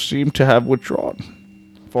people seemed to have withdrawn.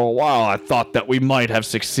 For a while, I thought that we might have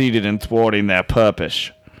succeeded in thwarting their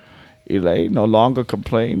purpose. Elaine no longer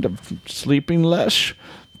complained of sleeping less,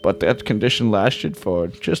 but that condition lasted for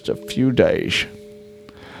just a few days.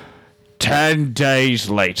 10 days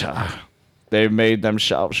later, they made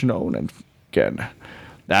themselves known again.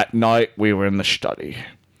 That night, we were in the study,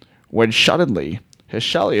 when suddenly,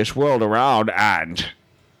 Hyselius whirled around and...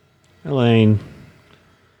 Elaine,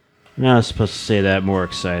 I'm not supposed to say that more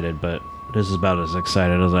excited, but this is about as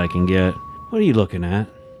excited as I can get. What are you looking at?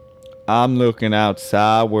 I'm looking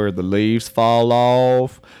outside where the leaves fall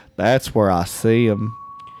off. That's where I see them.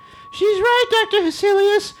 She's right, Dr.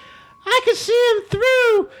 Hyselius. I can see him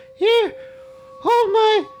through. Here,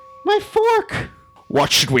 hold my fork.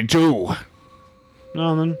 What should we do?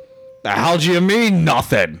 Nothing. The hell do you mean,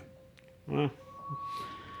 nothing? Well,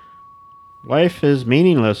 life is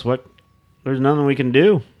meaningless. There's nothing we can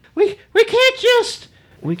do. We can't just...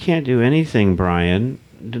 We can't do anything, Brian.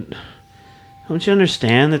 Don't you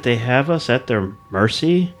understand that they have us at their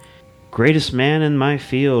mercy? Greatest man in my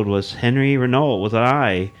field was Henry Renault with an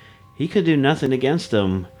eye. He could do nothing against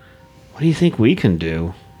them. What do you think we can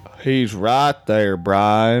do? He's right there,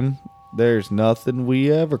 Brian. There's nothing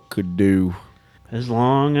we ever could do. As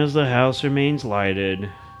long as the house remains lighted,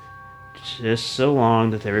 just so long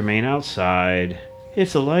that they remain outside.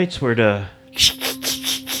 If the lights were to...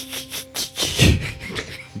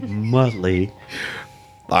 Muttley.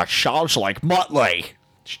 That sounds like Muttley.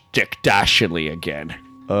 Dick Dashley again.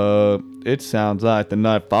 It sounds like the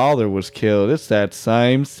night father was killed. It's that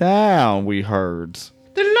same sound we heard.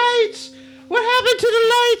 The lights! What happened to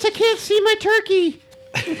the lights? I can't see my turkey.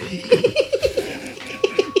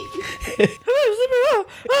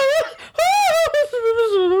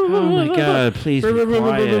 Oh my god, please be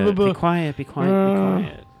quiet. Be quiet, be quiet, be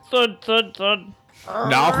quiet. Thud, thud, thud.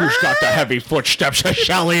 Now who's got the heavy footsteps,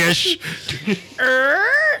 Hyselius?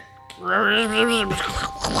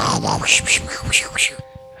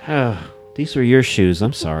 Oh, these were your shoes.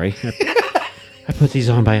 I'm sorry. I put these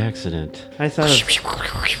on by accident. I thought of...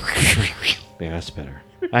 Yeah, that's better.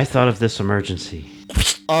 I thought of this emergency.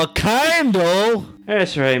 A candle?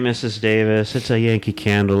 That's right, Mrs. Davis. It's a Yankee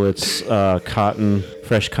candle. It's cotton,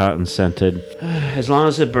 fresh cotton scented. As long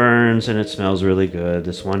as it burns and it smells really good,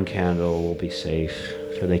 this one candle will be safe.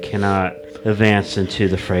 For they cannot advance into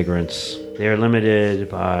the fragrance. They are limited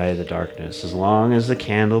by the darkness. As long as the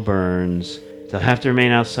candle burns, they'll have to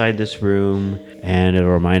remain outside this room, and it'll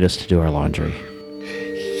remind us to do our laundry.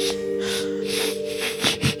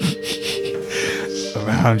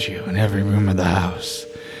 Around you in every room of the house,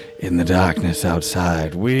 in the darkness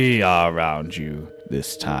outside, we are around you.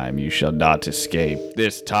 This time you shall not escape.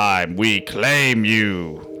 This time we claim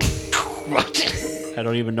you. I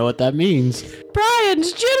don't even know what that means.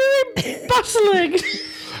 Brian's jittery bustling.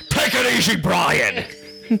 Take it easy, Brian. I can't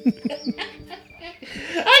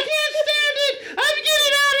stand it. I'm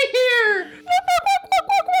getting out of here.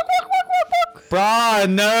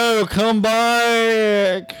 Brian, no, come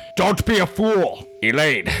back. Don't be a fool.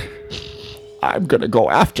 Elaine, I'm gonna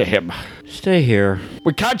go after him. Stay here.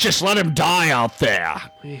 We can't just let him die out there.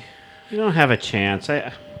 You don't have a chance.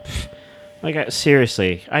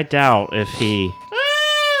 Seriously, I doubt if he...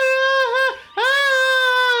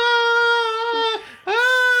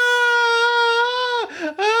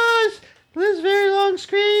 This very long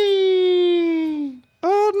scream.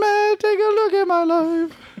 Old man, take a look at my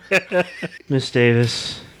life. Miss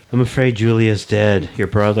Davis, I'm afraid Julia's dead. Your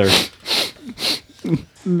brother.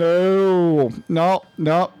 No,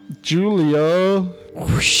 Julia.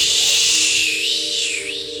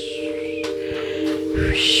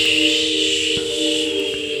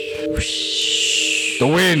 The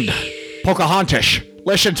wind. Pocahontas,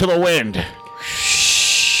 listen to the wind.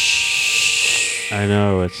 I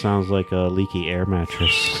know, it sounds like a leaky air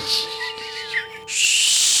mattress.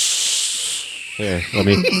 Here,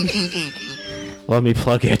 let me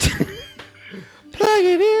plug it. Plug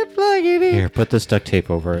it in. Here, put this duct tape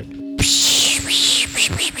over it.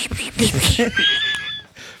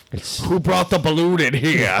 Who brought the balloon in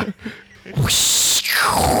here?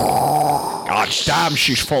 God damn,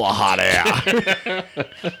 she's full of hot air.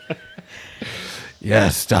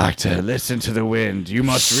 Yes, Doctor, listen to the wind. You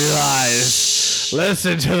must realize,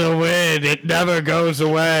 listen to the wind. It never goes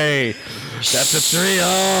away. That's a 3.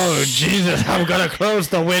 Oh, Jesus, I'm going to close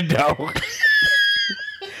the window.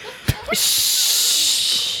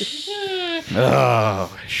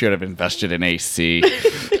 Oh, should have invested in AC.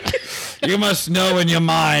 You must know in your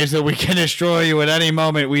minds that we can destroy you at any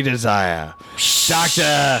moment we desire.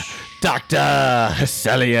 Dr.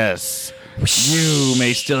 Hyselius, You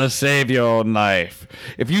may still save your own life.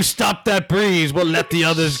 If you stop that breeze, we'll let the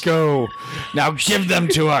others go. Now give them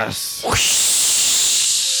to us.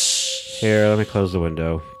 Here, let me close the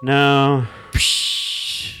window. No.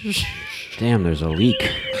 Damn, there's a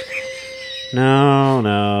leak.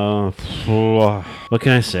 No. What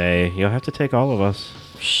can I say? You'll have to take all of us.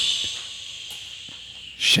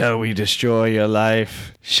 Shall we destroy your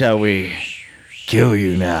life? Shall we kill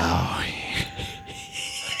you now?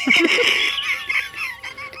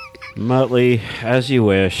 Muttley, as you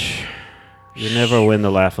wish. You never win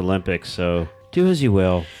the Laugh Olympics, so do as you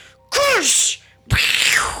will. Crush!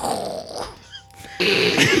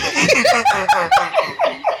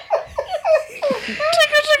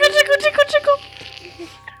 Tickle.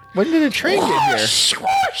 When did a train get here?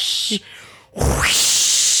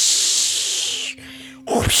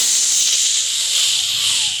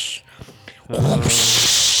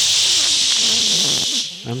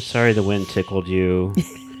 I'm sorry the wind tickled you.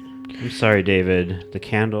 I'm sorry, David. The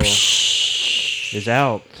candle is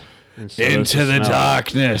out. And so Into the smell.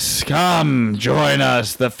 darkness. Come, join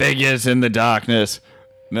us, the figures in the darkness.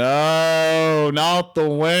 No, not the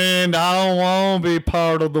wind. I don't want to be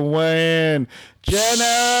part of the wind. Jenny!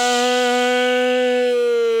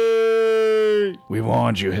 We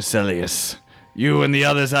warned you, Hecilius. You and the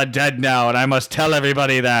others are dead now, and I must tell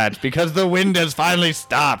everybody that, because the wind has finally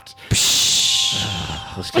stopped.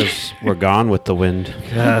 That's because we're gone with the wind.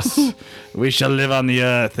 Yes, we shall live on the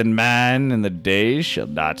earth, and man in the day shall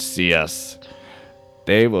not see us.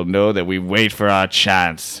 They will know that we wait for our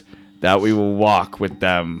chance, that we will walk with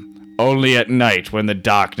them only at night when the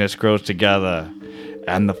darkness grows together,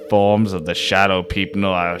 and the forms of the shadow people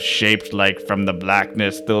are shaped like from the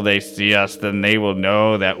blackness. Till they see us, then they will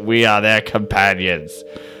know that we are their companions.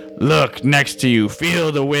 Look next to you,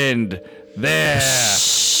 feel the wind, there,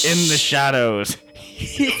 in the shadows.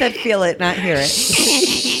 He said feel it, not hear it.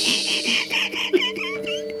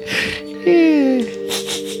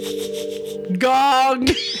 Gong!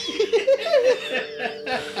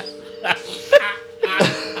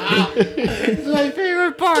 It's my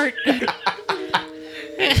favorite part.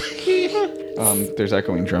 There's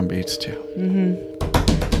echoing drum beats too.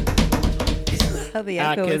 How the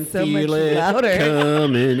I echo can is so much feel it louder.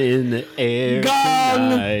 coming in the air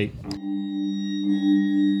tonight.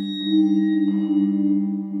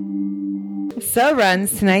 So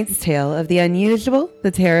runs tonight's tale of the unusual,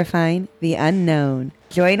 the terrifying, the unknown.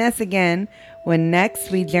 Join us again when next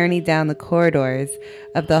we journey down the corridors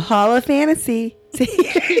of the Hall of Fantasy.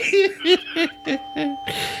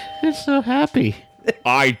 I'm so happy.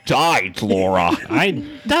 I died, Laura. I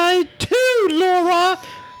died too, Laura.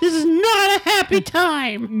 This is not a happy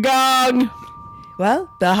time. Gong! Well,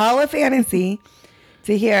 the Hall of Fantasy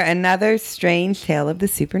to hear another strange tale of the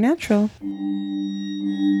supernatural.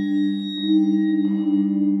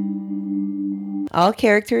 All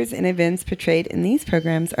characters and events portrayed in these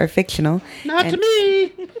programs are fictional. Not to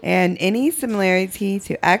me. And any similarity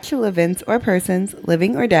to actual events or persons,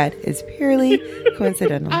 living or dead, is purely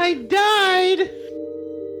coincidental. I died.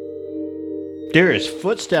 There is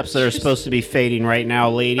footsteps that are supposed to be fading right now,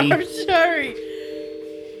 lady. I'm sorry.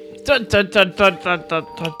 Dun, dun, dun, dun, dun, dun,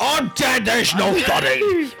 dun. I'm dead, there's no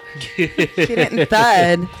thudding. She didn't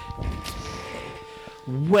thud.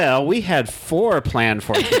 Well, we had 4 planned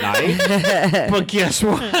for tonight, but guess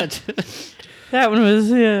what? That one was,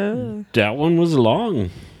 yeah. That one was long.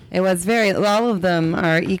 It was very, all of them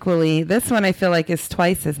are equally, this one I feel like is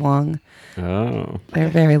twice as long. Oh. They're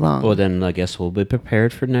very long. Well, then I guess we'll be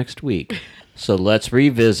prepared for next week. So let's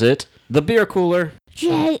revisit the beer cooler.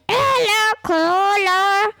 J.L.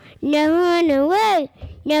 Cooler, never run away,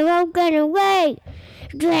 never gonna away.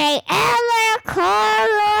 J.L.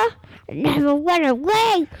 Cooler, never went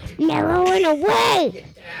away, never went away.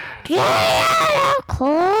 J.L.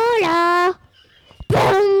 Cooler,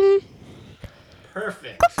 boom.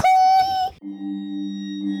 Perfect.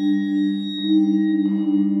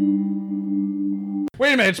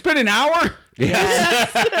 Wait a minute, it's been an hour?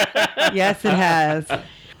 Yes, it has. I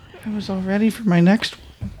was all ready for my next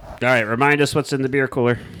one. All right, remind us what's in the beer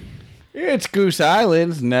cooler. It's Goose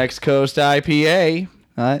Island's Next Coast IPA.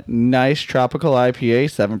 Nice tropical IPA,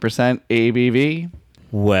 7% ABV.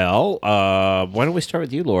 Well, why don't we start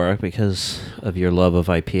with you, Laura, because of your love of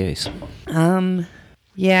IPAs?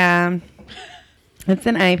 Yeah. It's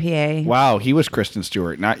an IPA. Wow, he was Kristen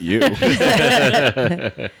Stewart, not you.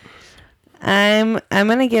 I'm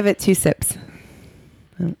gonna give it 2 sips.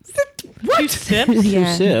 What? 2 sips? Yeah.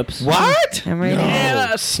 2 sips? What? I'm ready.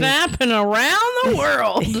 And snapping around the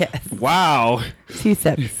world. Yes. Wow. 2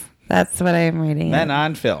 sips. That's what I am reading. Men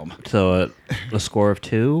on Film. So a score of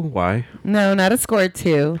 2. Why? No, not a score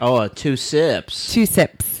 2. Oh, 2 sips. 2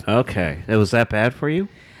 sips. Okay. Was that bad for you?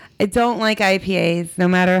 I don't like IPAs, no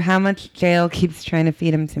matter how much Jail keeps trying to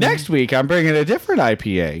feed them to me. Next week, I'm bringing a different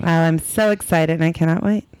IPA. Wow, I'm so excited and I cannot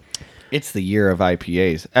wait. It's the year of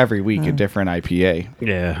IPAs. Every week, a different IPA.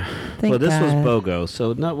 Yeah. Thank well, this was God. BOGO,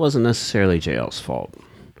 so that wasn't necessarily JL's fault.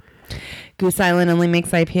 Goose Island only makes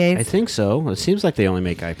IPAs? I think so. It seems like they only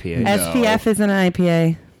make IPAs. SPF is an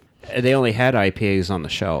IPA. They only had IPAs on the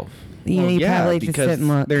shelf. Yeah, you probably just because didn't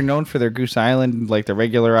look. they're known for their Goose Island, like the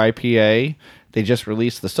regular IPA. They just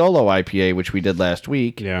released the solo IPA, which we did last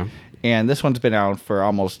week. Yeah. And this one's been out for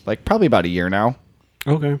almost, probably about a year now.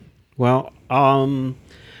 Okay. Well, I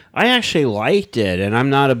actually liked it, and I'm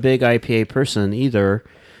not a big IPA person either.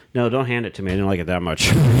 No, don't hand it to me. I didn't like it that much.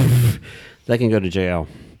 That can go to JL.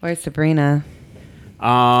 Where's Sabrina?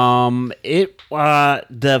 The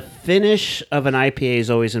finish of an IPA is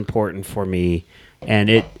always important for me, and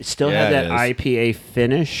it still had that IPA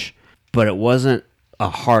finish, but it wasn't a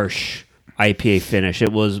harsh IPA finish.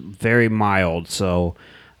 It was very mild, so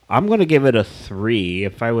I'm going to give it a 3.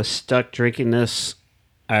 If I was stuck drinking this,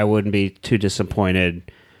 I wouldn't be too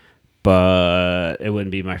disappointed, but it wouldn't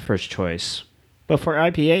be my first choice. But for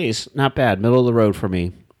IPAs, not bad. Middle of the road for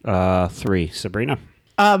me. 3. Sabrina?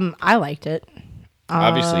 I liked it.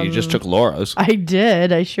 Obviously, you just took Laura's. I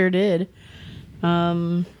did. I sure did.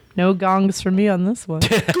 No gongs for me on this one.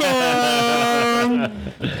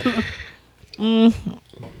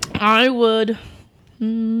 I would.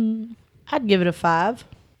 I'd give it a 5.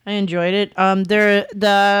 I enjoyed it. There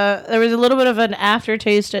was a little bit of an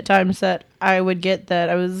aftertaste at times that I would get that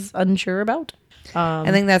I was unsure about.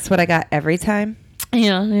 I think that's what I got every time.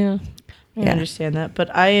 Yeah. I understand that,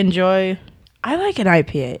 but I like an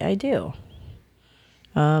IPA. I do.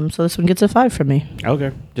 So this one gets a 5 from me.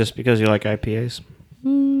 Okay. Just because you like IPAs?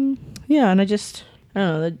 Yeah, and I don't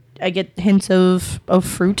know. I get hints of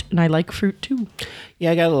fruit, and I like fruit too.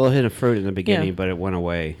 Yeah, I got a little hint of fruit in the beginning, but it went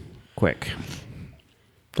away quick.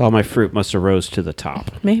 All my fruit must have rose to the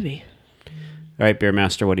top. Maybe. All right, Beer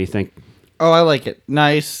Master, what do you think? Oh, I like it.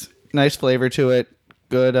 Nice flavor to it.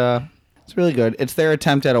 Good. It's really good. It's their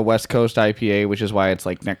attempt at a West Coast IPA, which is why it's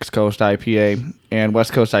like Next Coast IPA. And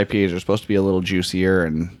West Coast IPAs are supposed to be a little juicier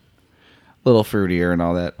and a little fruitier and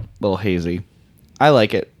all that. A little hazy. I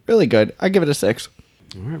like it. Really good. I give it a 6.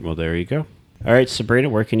 All right, well, there you go. All right, Sabrina,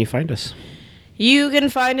 where can you find us? You can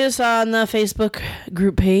find us on the Facebook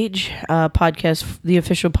group page, the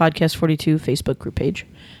official Podcast 42 Facebook group page.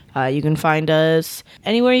 You can find us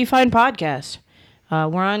anywhere you find podcasts.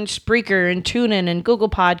 We're on Spreaker and TuneIn and Google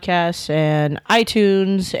Podcasts and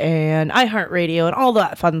iTunes and iHeartRadio and all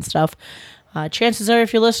that fun stuff. Chances are,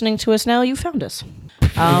 if you're listening to us now, you found us.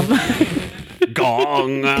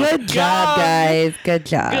 Gong. Good job, guys. Good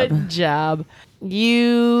job. Good job.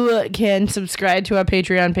 You can subscribe to our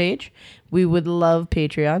Patreon page. We would love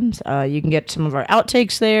Patreons. You can get some of our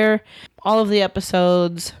outtakes there, all of the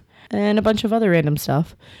episodes, and a bunch of other random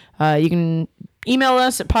stuff. You can email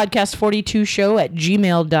us at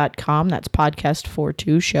podcast42show@gmail.com. That's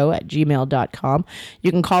podcast42show@gmail.com.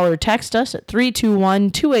 You can call or text us at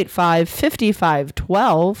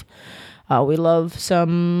 321-285-5512. We love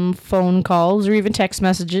some phone calls or even text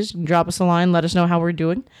messages. You can drop us a line, let us know how we're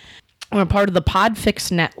doing. We're part of the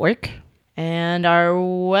Podfix Network. And our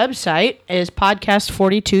website is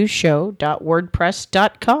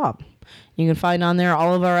podcast42show.wordpress.com. You can find on there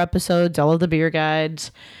all of our episodes, all of the beer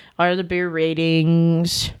guides, all of the beer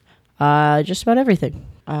ratings, just about everything.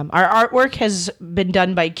 Our artwork has been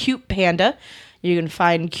done by Cute Panda. You can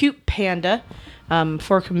find Cute Panda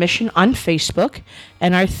for commission on Facebook.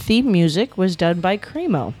 And our theme music was done by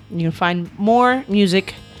Cremo. You can find more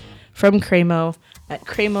music from Cremo at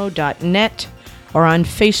cremo.net or on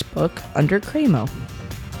Facebook under Cremo.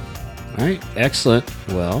 All right, excellent.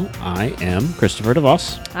 Well, I am Christopher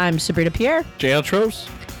DeVos. I'm Sabrina Pierre. JL Tros.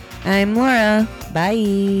 I'm Laura.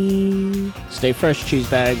 Bye. Stay fresh, cheese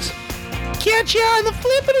bags. Catch ya on the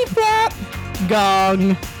flippity flop.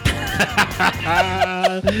 Gong.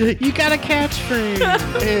 You got a catchphrase.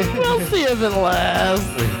 We'll see if it lasts.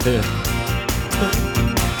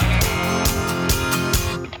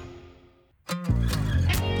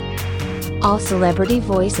 All celebrity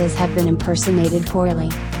voices have been impersonated poorly.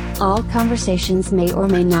 All conversations may or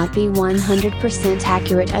may not be 100%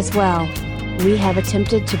 accurate as well. We have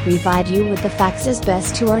attempted to provide you with the facts as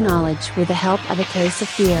best to our knowledge with the help of A Case of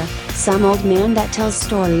Fear, Some Old Man That Tells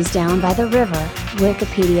Stories Down by the River,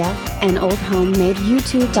 Wikipedia, and old homemade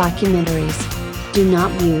YouTube documentaries. Do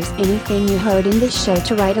not use anything you heard in this show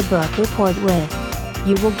to write a book report with.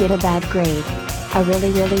 You will get a bad grade. a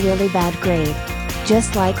really, really, really bad grade.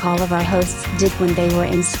 Just like all of our hosts did when they were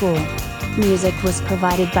in school. Music was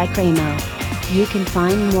provided by Cramo. You can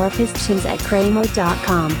find more of his tunes at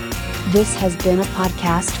cramo.com. This has been a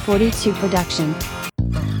Podcast 42 production.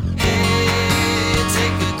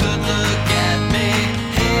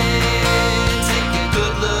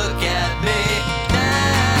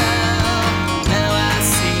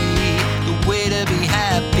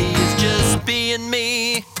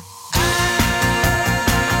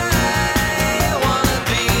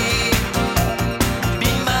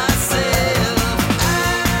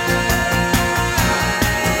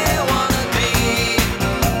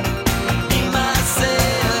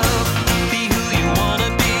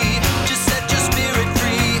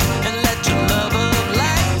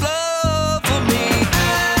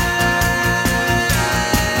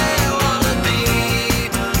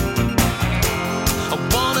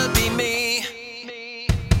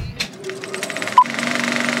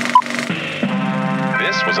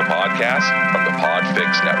 This was a podcast from the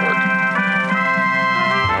Podfix Network.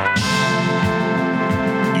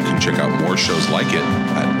 You can check out more shows like it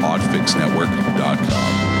at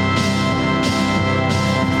podfixnetwork.com.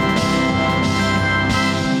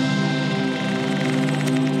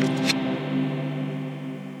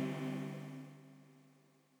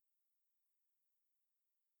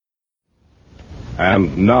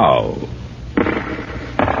 And now,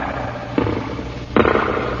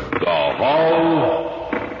 the Hall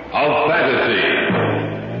of Fantasy.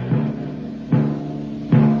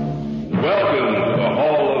 Welcome to the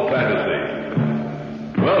Hall of Fantasy.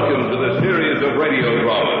 Welcome to the series of radio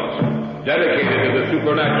dramas dedicated to the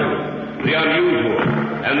supernatural, the unusual,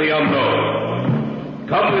 and the unknown.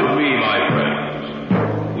 Come with me, my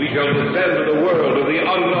friends. We shall descend to the world of the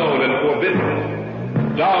unknown and forbidden,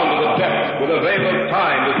 down to the depths where the veil of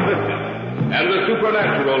time is lifted, and the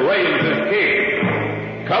supernatural reigns as king.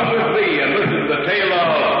 Come with me and listen to the tale of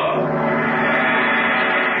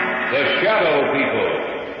the Shadow People.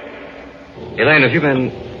 Elaine,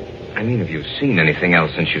 have you seen anything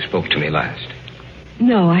else since you spoke to me last?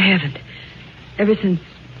 No, I haven't. Ever since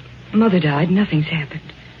Mother died, nothing's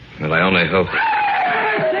happened. Well, I only hope...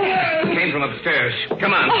 It came from upstairs.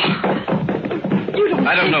 Come on.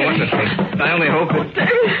 I don't know what to think. I only hope it...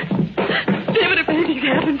 David, if anything's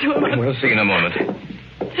happened to him... We'll see in a moment.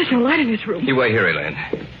 There's no light in this room. You wait here, Elaine.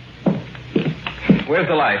 Where's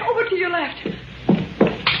the light? Over to your left.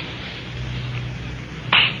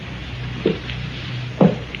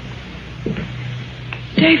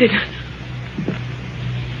 David,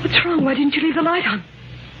 what's wrong? Why didn't you leave the light on?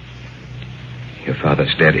 Your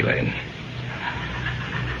father's dead, Elaine.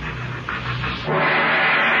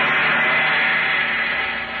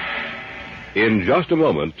 In just a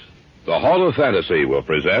moment, the Hall of Fantasy will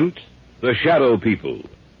present The Shadow People.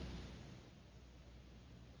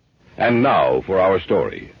 And now for our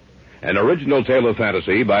story. An original tale of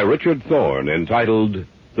fantasy by Richard Thorne entitled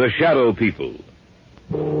The Shadow People.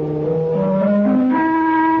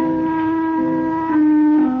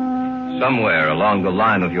 Somewhere along the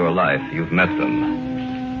line of your life, you've met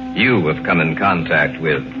them. You have come in contact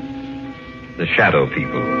with the Shadow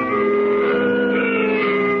People.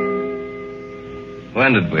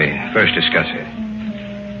 When did we first discuss it?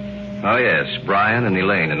 Oh, yes, Brian and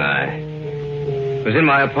Elaine and I. It was in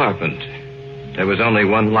my apartment. There was only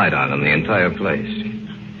one light on in the entire place.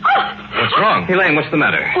 What's wrong? Elaine, what's the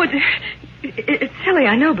matter? Oh, it's silly,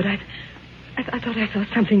 I know, but I thought I saw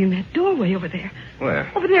something in that doorway over there. Where?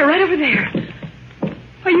 Over there, right over there.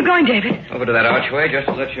 Where are you going, David? Over to that archway, just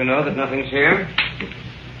to let you know that nothing's here.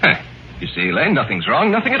 Huh. You see, Elaine, nothing's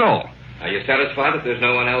wrong, nothing at all. Are you satisfied that there's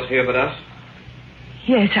no one else here but us?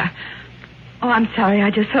 Yes, I'm sorry. I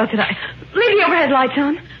just thought that Leave the overhead lights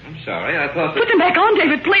on. I'm sorry. I thought that... Put them back on,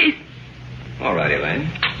 David, please. All right, Elaine.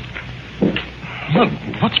 Look,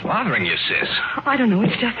 what's bothering you, sis? I don't know.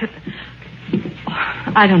 It's just that...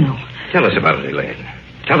 I don't know. Tell us about it, Elaine.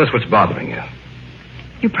 Tell us what's bothering you.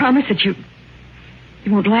 You promise that you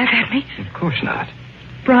won't laugh at me? Of course not.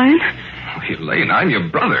 Brian? Oh, Elaine, I'm your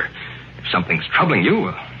brother. If something's troubling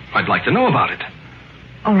you, I'd like to know about it.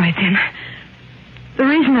 All right, then. The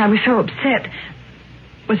reason I was so upset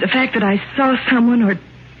was the fact that I saw someone or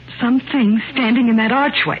something standing in that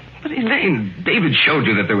archway. But, Elaine, David showed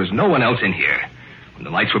you that there was no one else in here. When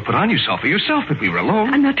the lights were put on, you saw for yourself that we were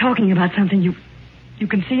alone. I'm not talking about something you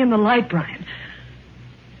can see in the light, Brian.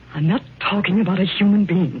 I'm not talking about a human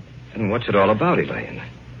being. And what's it all about, Elaine?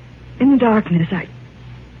 In the darkness,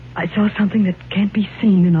 I saw something that can't be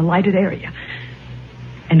seen in a lighted area.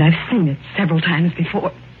 And I've seen it several times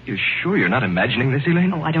before. You're sure you're not imagining this,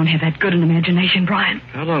 Elaine? Oh, I don't have that good an imagination, Brian.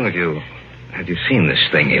 How long have you Had you seen this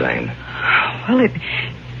thing, Elaine? Well, it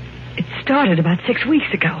started about 6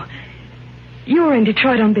 weeks ago. You were in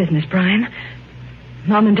Detroit on business, Brian.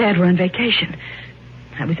 Mom and Dad were on vacation.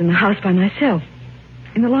 I was in the house by myself,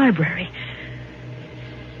 in the library.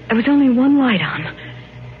 There was only one light on.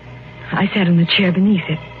 I sat in the chair beneath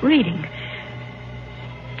it, reading.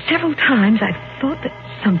 Several times I thought that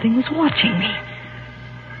something was watching me.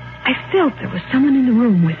 I felt there was someone in the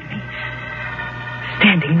room with me,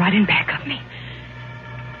 standing right in back of me.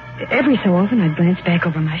 Every so often I'd glance back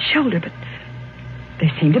over my shoulder, but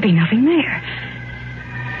there seemed to be nothing there.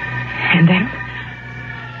 And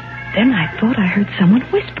then I thought I heard someone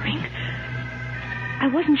whispering. I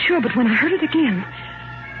wasn't sure, but when I heard it again,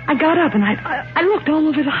 I got up and I looked all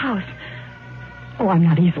over the house. Oh, I'm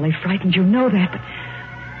not easily frightened, you know that,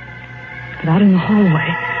 but out in the hallway,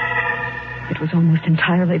 it was almost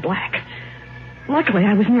entirely black. Luckily,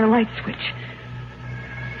 I was near a light switch.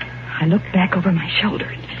 I looked back over my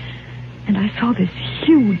shoulder, and I saw this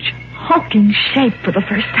huge, hulking shape for the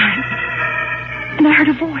first time. And I heard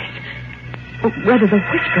a voice. Or rather, the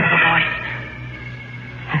whisper of a voice.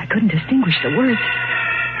 I couldn't distinguish the words,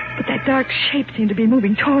 but that dark shape seemed to be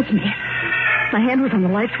moving towards me. My hand was on the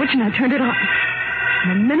light switch, and I turned it on.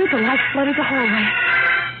 In a minute, the light flooded the hallway.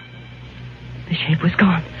 The shape was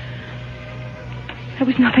gone. There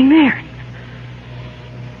was nothing there.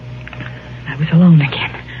 I was alone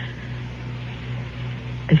again.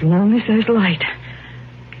 As long as there's light,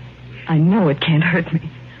 I know it can't hurt me.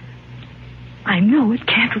 I know it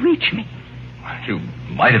can't reach me. You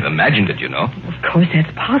might have imagined it, you know. Of course,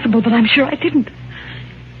 that's possible, but I'm sure I didn't.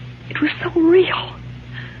 It was so real.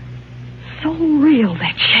 So real,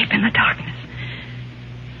 that shape in the darkness.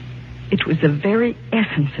 It was the very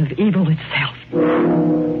essence of evil itself.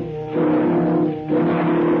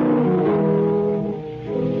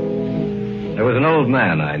 There was an old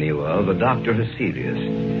man I knew of, a Dr.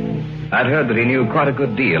 Heselius. I'd heard that he knew quite a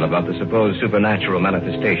good deal about the supposed supernatural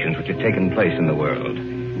manifestations which had taken place in the world.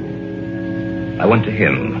 I went to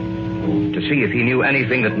him to see if he knew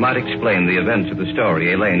anything that might explain the events of the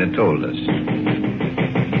story Elaine had told us.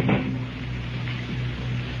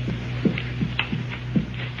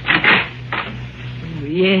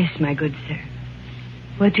 Yes, my good sir.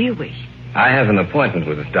 What do you wish? I have an appointment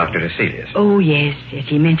with Dr. Heselius. Oh, yes.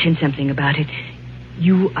 He mentioned something about it.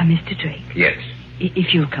 You are Mr. Drake. Yes.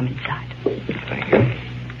 If you'll come inside. Thank you.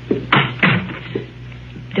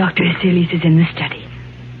 Dr. Heselius is in the study.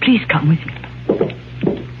 Please come with me.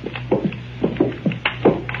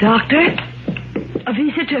 Doctor, a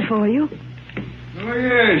visitor for you. Oh,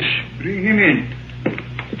 yes. Bring him in.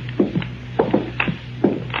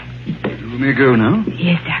 You may go now.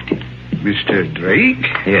 Yes, Doctor. Mr. Drake?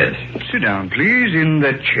 Yes. Sit down, please, in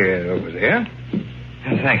that chair over there.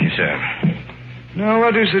 Thank you, sir. Now,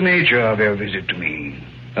 what is the nature of your visit to me?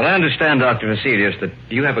 Well, I understand, Dr. Heselius, that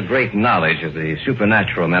you have a great knowledge of the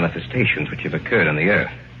supernatural manifestations which have occurred on the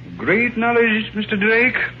earth. Great knowledge, Mr.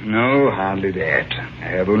 Drake? No, hardly that. I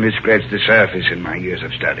have only scratched the surface in my years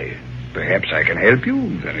of study. Perhaps I can help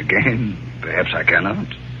you. Then again, perhaps I cannot.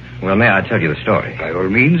 Well, may I tell you the story? By all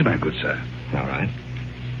means, my good sir. All right.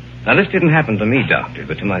 Now, this didn't happen to me, Doctor,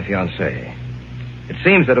 but to my fiancée. It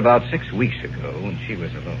seems that about 6 weeks ago, when she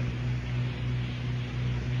was alone.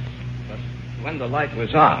 But when the light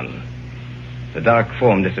was on, the dark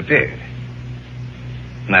form disappeared.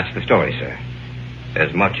 And that's the story, sir.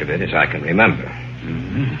 As much of it as I can remember.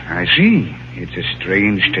 I see. It's a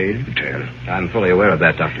strange tale to tell. I'm fully aware of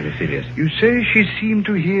that, Dr. Heselius. You say she seemed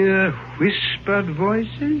to hear whispered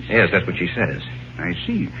voices? Yes, that's what she says. I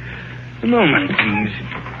see. A moment, please.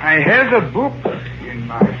 I have a book in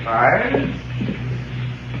my file.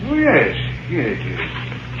 Oh, yes. Here it is.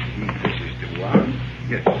 This is the one.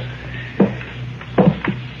 Yes.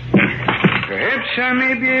 Perhaps I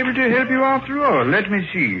may be able to help you after all. Let me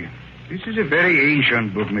see. This is a very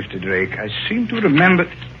ancient book, Mr. Drake. I seem to remember...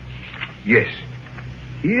 Yes.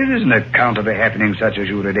 Here is an account of a happening such as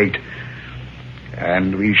you relate.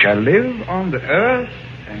 And we shall live on the earth,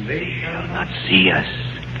 and they shall not see us.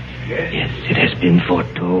 Yes, it has been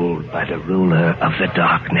foretold by the ruler of the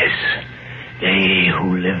darkness. They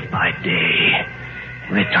who live by day,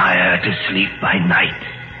 retire to sleep by night,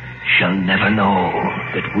 shall never know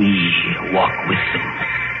that we walk with them,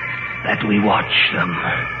 that we watch them,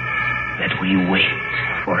 that we wait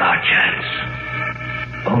for our chance.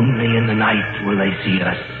 Only in the night will they see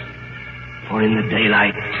us, for in the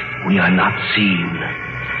daylight we are not seen.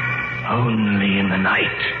 Only in the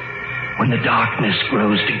night, when the darkness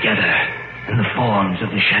grows together and the forms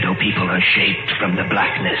of the shadow people are shaped from the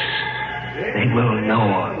blackness, they will know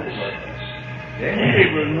us. Then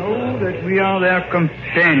they will know that we are their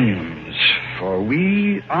companions, for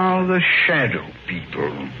we are the Shadow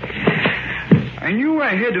People. I knew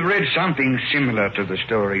I had read something similar to the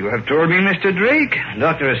story you have told me, Mr. Drake.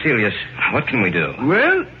 Dr. Aselius, what can we do?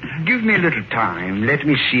 Well, give me a little time. Let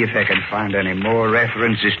me see if I can find any more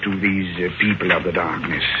references to these people of the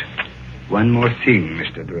darkness. One more thing,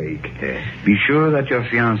 Mr. Drake. Be sure that your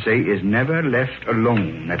fiancée is never left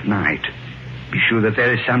alone at night. Be sure that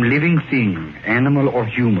there is some living thing, animal or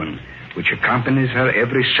human, which accompanies her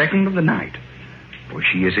every second of the night. For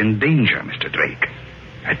she is in danger, Mr. Drake.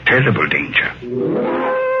 A terrible danger.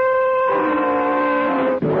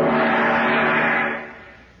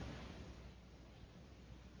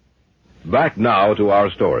 Back now to our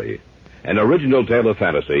story. An original tale of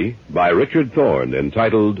fantasy by Richard Thorne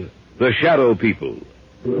entitled The Shadow People.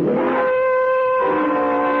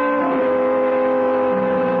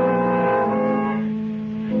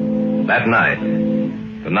 That night,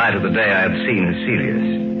 the night of the day I had seen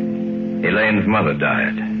Aselius, Elaine's mother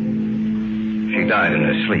died. She died in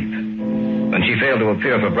her sleep. When she failed to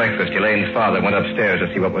appear for breakfast, Elaine's father went upstairs to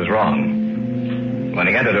see what was wrong. When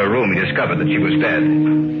he entered her room, he discovered that she was dead.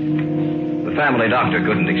 The family doctor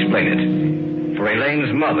couldn't explain it, for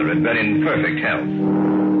Elaine's mother had been in perfect health.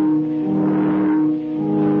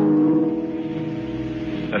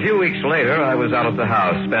 A few weeks later, I was out of the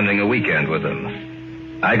house spending a weekend with them.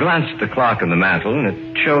 I glanced at the clock on the mantel, and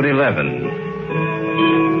it showed 11.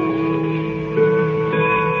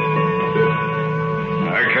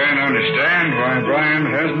 I can't understand why Brian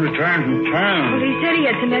hasn't returned from town. Well, he said he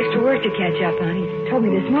had some extra work to catch up on. He told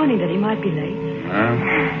me this morning that he might be late. Well,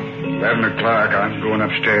 11 o'clock, I'm going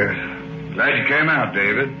upstairs. Glad you came out,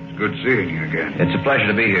 David. It's good seeing you again. It's a pleasure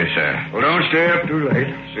to be here, sir. Well, don't stay up too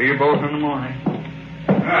late. See you both in the morning.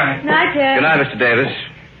 Good night. Night, Dad. Good night, Mr. Davis.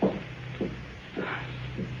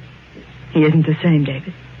 He isn't the same,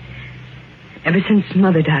 David. Ever since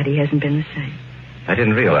Mother died, he hasn't been the same. I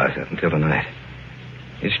didn't realize that until tonight.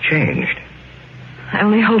 He's changed. I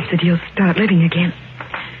only hope that he'll start living again.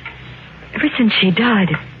 Ever since she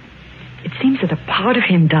died, it seems that a part of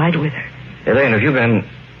him died with her. Elaine, have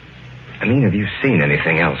you seen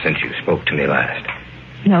anything else since you spoke to me last?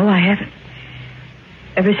 No, I haven't.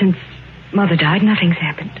 Ever since Mother died, nothing's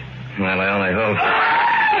happened. Well, I only hope.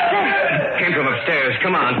 Came from upstairs.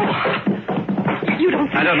 Come on. You don't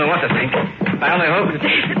think... I don't know what to think. I only hope that...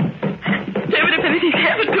 David, if anything's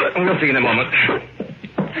happened to it... We'll see in a moment.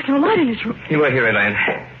 There's no light in his room. You wait here, Elaine.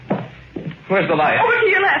 Where's the light? Over to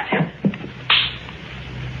your left.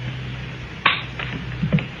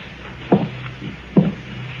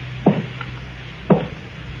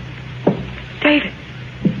 David,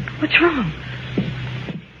 what's wrong?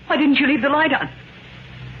 Why didn't you leave the light on?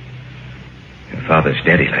 Your father's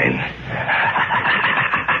dead, Elaine.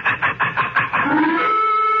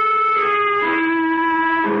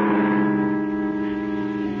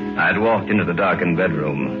 I'd walked into the darkened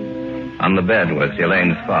bedroom. On the bed was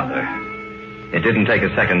Elaine's father. It didn't take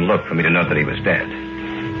a second look for me to know that he was dead.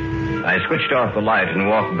 I switched off the light and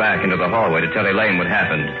walked back into the hallway to tell Elaine what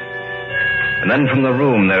happened. And then from the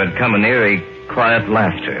room there had come an eerie, quiet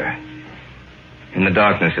laughter. In the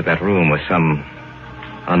darkness of that room was some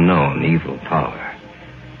unknown evil power.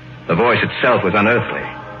 The voice itself was unearthly.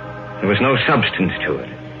 There was no substance to it.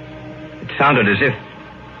 It sounded as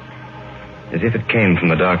if it came from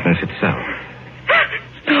the darkness itself.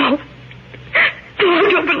 No. No,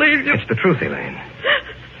 I don't believe you. It's the truth, Elaine.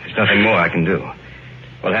 There's nothing more I can do.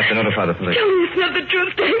 We'll have to notify the police. Tell me it's not the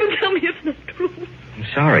truth, David. Tell me it's not true. I'm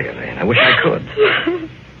sorry, Elaine. I wish I could.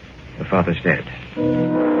 Your father's dead.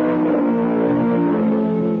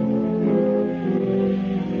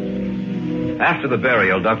 After the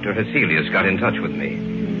burial, Dr. Aselius got in touch with me.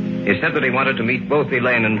 He said that he wanted to meet both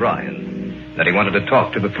Elaine and Brian, that he wanted to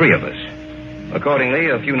talk to the three of us.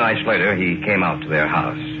 Accordingly, a few nights later, he came out to their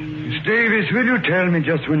house. Miss Davis, will you tell me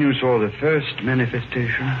just when you saw the first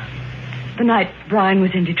manifestation? The night Brian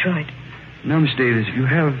was in Detroit. Now, Miss Davis, you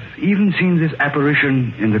have even seen this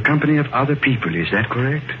apparition in the company of other people, is that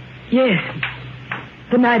correct? Yes.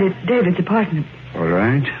 The night at David's apartment. All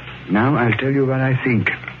right. Now I'll tell you what I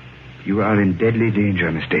think. You are in deadly danger,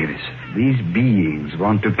 Miss Davis. These beings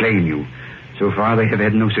want to claim you. So far, they have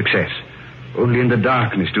had no success. Only in the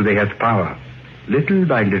darkness do they have power. Little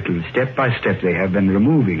by little, step by step, they have been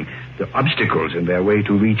removing the obstacles in their way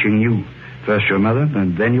to reaching you. First your mother,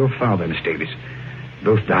 and then your father, Miss Davis.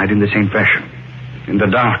 Both died in the same fashion. In the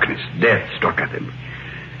darkness, death struck at them.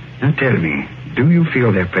 Now tell me, do you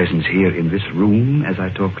feel their presence here in this room as I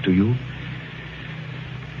talk to you?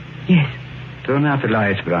 Yes. Turn out the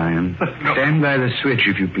lights, Brian. No. Stand by the switch,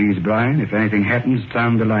 if you please, Brian. If anything happens,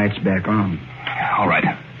 turn the lights back on. All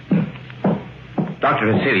right. Dr.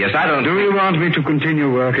 Vasilius, I don't... Do you want me to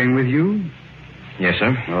continue working with you? Yes,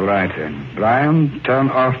 sir. All right, then. Brian, turn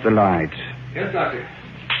off the lights. Yes, Doctor.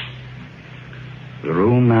 The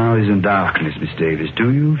room now is in darkness, Miss Davis.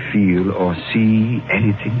 Do you feel or see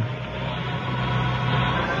anything?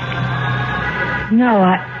 No,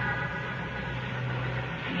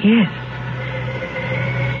 Yes.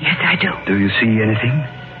 Yes, I do. Do you see anything?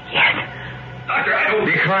 Yes. Doctor, I don't...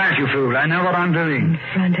 Be quiet, you fool. I know what I'm doing. In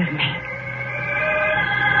front of me.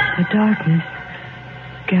 The darkness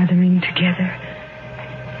gathering together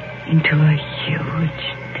into a huge,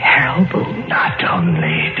 terrible... Not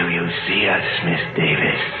only do you see us, Miss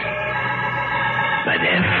Davis, but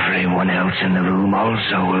everyone else in the room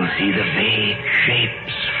also will see the vague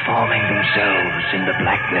shapes forming themselves in the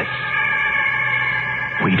blackness.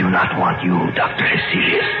 We do not want you, Dr.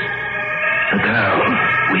 Heselius. The girl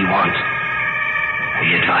we want.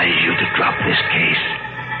 We advise you to drop this case.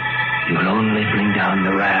 You will only bring down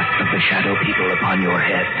the wrath of the shadow people upon your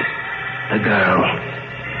head. The girl.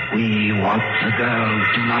 We want the girl.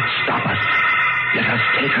 Do not stop us. Let us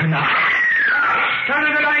take her now. Turn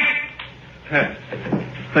on the light.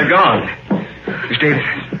 They're gone. Miss Davis,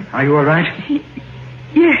 are you all right?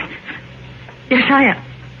 Yes. Yes, I am.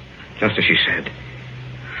 Just as she said.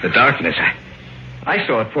 The darkness. I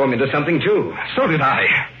saw it form into something, too. So did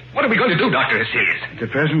I. What are we going to do, Dr. Heselius? At the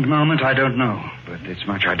present moment, I don't know. But it's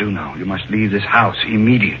much I do know. You must leave this house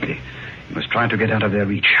immediately. You must try to get out of their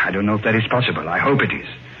reach. I don't know if that is possible. I hope it is.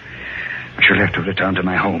 I shall have to return to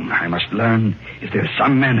my home. I must learn if there is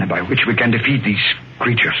some manner by which we can defeat these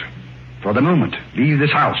creatures. For the moment, leave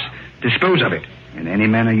this house. Dispose of it in any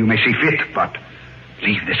manner you may see fit, but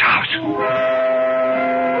leave this house.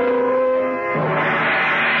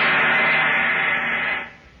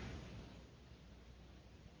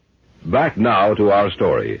 Back now to our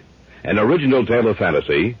story. An original tale of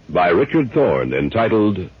fantasy by Richard Thorne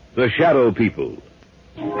entitled The Shadow People.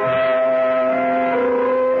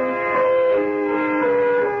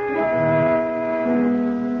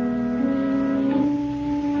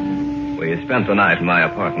 We spent the night in my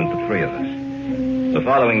apartment, the three of us. The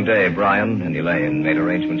following day, Brian and Elaine made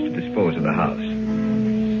arrangements to dispose of the house.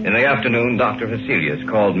 In the afternoon, Dr. Heselius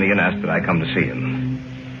called me and asked that I come to see him.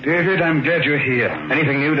 David, I'm glad you're here.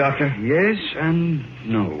 Anything new, Doctor? Yes and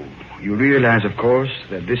no. You realize, of course,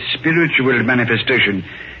 that this spiritual manifestation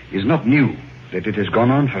is not new, that it has gone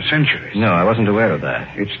on for centuries. No, I wasn't aware of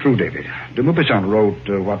that. It's true, David. De Maupassant wrote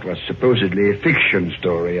what was supposedly a fiction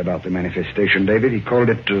story about the manifestation, David. He called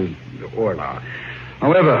it Orla.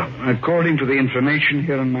 However, according to the information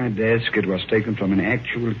here on my desk, it was taken from an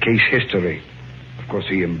actual case history. Of course,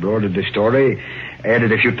 he embroidered the story,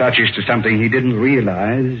 added a few touches to something he didn't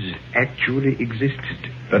realize actually existed.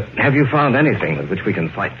 But have you found anything with which we can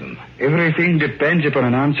fight them? Everything depends upon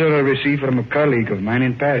an answer I received from a colleague of mine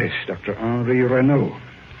in Paris, Dr. Henri Renaud.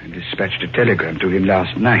 I dispatched a telegram to him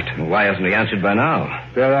last night. Why hasn't he answered by now?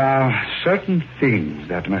 There are certain things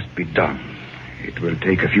that must be done. It will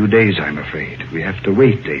take a few days, I'm afraid. We have to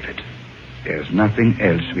wait, David. There's nothing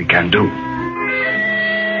else we can do.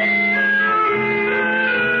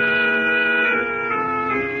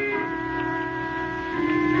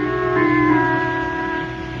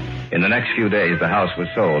 In the next few days, the house was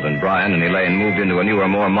sold, and Brian and Elaine moved into a newer,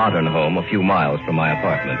 more modern home a few miles from my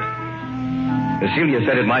apartment. Cecilia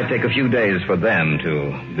said it might take a few days for them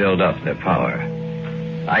to build up their power.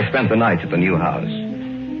 I spent the nights at the new house.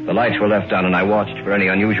 The lights were left on, and I watched for any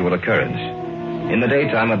unusual occurrence. In the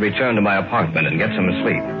daytime, I'd return to my apartment and get some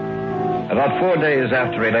sleep. About 4 days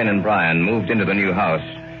after Elaine and Brian moved into the new house,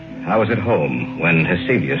 I was at home when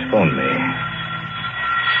Heselius phoned me.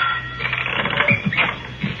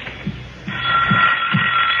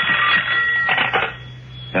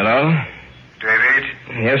 Hello? David?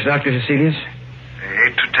 Yes, Dr. Heselius? I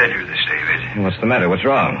hate to tell you this, David. What's the matter? What's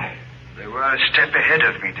wrong? They were a step ahead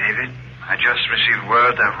of me, David. I just received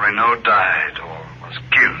word that Renaud died or was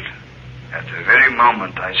killed. At the very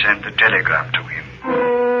moment I sent the telegram to him.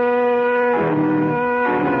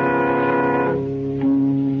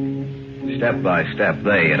 Step by step,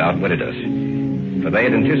 they had outwitted us. For they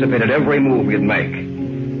had anticipated every move we'd make.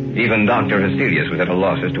 Even Dr. Heselius was at a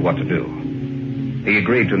loss as to what to do. He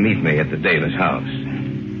agreed to meet me at the Davis house.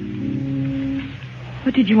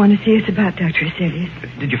 What did you want to see us about, Dr. Heselius?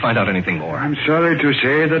 Did you find out anything more? I'm sorry to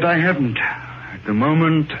say that I haven't. At the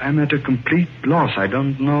moment, I'm at a complete loss. I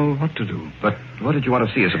don't know what to do. But what did you want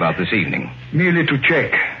to see us about this evening? Merely to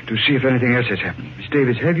check, to see if anything else has happened. Miss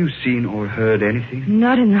Davis, have you seen or heard anything?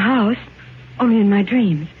 Not in the house. Only in my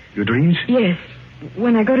dreams. Your dreams? Yes.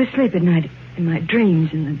 When I go to sleep at night, in my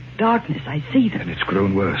dreams, in the darkness, I see them. And it's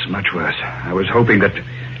grown worse, much worse. I was hoping that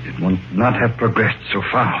It would not have progressed so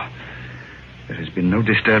far. There has been no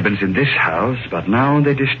disturbance in this house, but now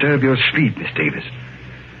they disturb your sleep, Miss Davis.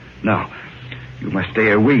 Now, you must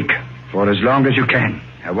stay awake for as long as you can.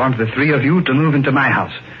 I want the three of you to move into my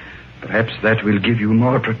house. Perhaps that will give you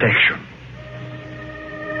more protection.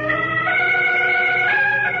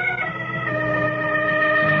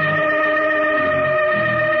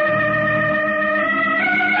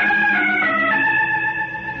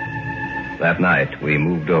 That night, we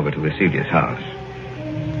moved over to Cecilia's house.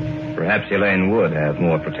 Perhaps Elaine would have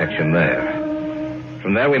more protection there.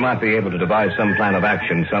 From there, we might be able to devise some plan of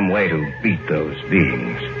action, some way to beat those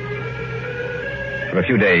beings. For a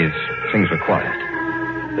few days, things were quiet.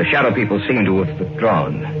 The shadow people seemed to have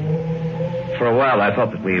withdrawn. For a while, I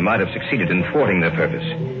thought that we might have succeeded in thwarting their purpose.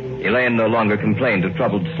 Elaine no longer complained of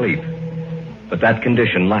troubled sleep. But that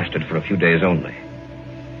condition lasted for a few days only.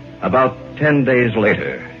 About 10 days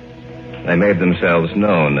later, they made themselves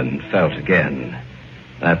known and felt again.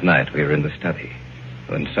 That night, we were in the study,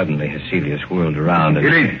 when suddenly Cecilia whirled around and...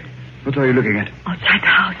 Elaine, what are you looking at? Outside the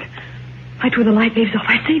house. Right where the light leaves off.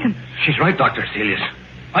 I see them. She's right, Dr. Celius.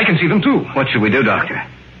 I can see them, too. What should we do, Doctor?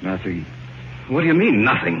 Nothing. What do you mean,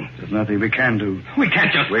 nothing? There's nothing we can do. We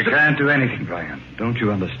can't just... We can't do anything, Brian. Don't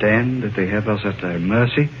you understand that they have us at their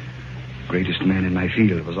mercy? The greatest man in my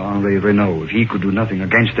field was Henri Renault. If he could do nothing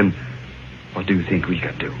against them, what do you think we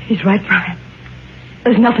can do? He's right, Brian.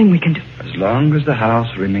 There's nothing we can do. As long as the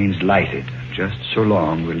house remains lighted, just so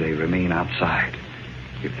long will they remain outside.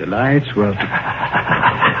 If the lights were to...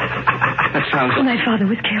 That sounds... When my father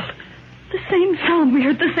was killed, the same sound. We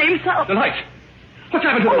heard the same sound. The lights. What's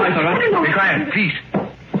happened to the lights, all right? No. Be quiet, please.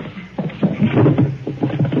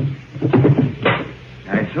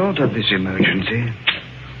 I thought of this emergency.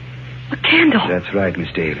 A candle. That's right,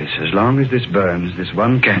 Miss Davis. As long as this burns, this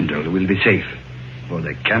one candle will be safe. For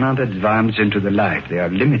they cannot advance into the light. They are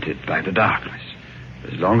limited by the darkness.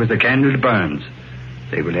 As long as the candle burns,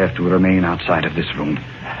 they will have to remain outside of this room.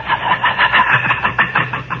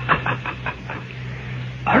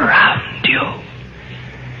 Around you,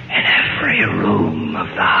 in every room of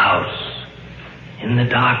the house, in the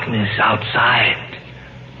darkness outside,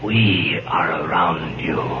 we are around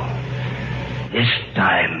you. This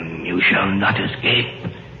time you shall not escape.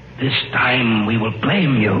 This time we will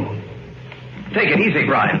claim you. Take it easy,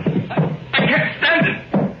 Brian. I can't stand it.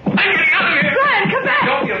 I'm getting out of here. Brian, come back.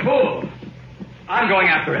 Don't be a fool. I'm going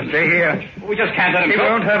after him. Stay here. We just can't let him He go.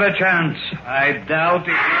 won't have a chance. I doubt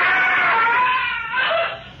it.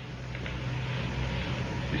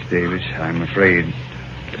 Miss Davis, I'm afraid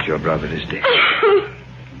that your brother is dead.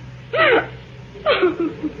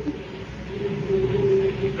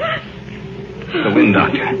 The wind,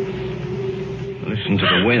 Doctor. Listen to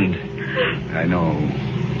the wind. I know.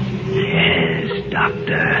 Yes,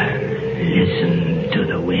 Doctor. Listen to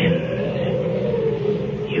the wind.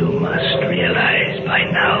 You must realize by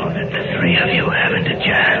now that the three of you haven't a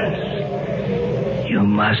chance. You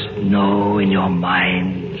must know in your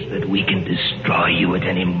minds that we can destroy you at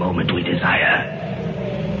any moment we desire.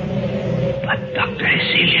 But, Dr.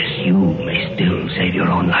 Hecelius, you may still save your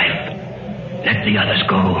own life. Let the others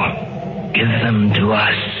go. Give them to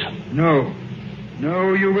us. No.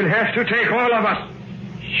 No, you will have to take all of us.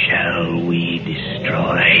 Shall we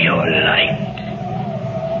destroy your light?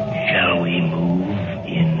 Shall we move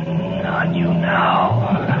in on you now?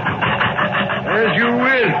 As you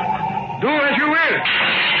will. Do as you will.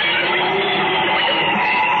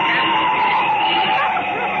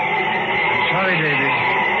 Sorry, David.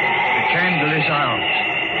 The candle is out.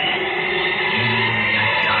 In the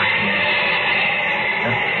darkness.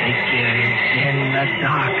 The figure is in the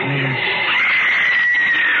darkness.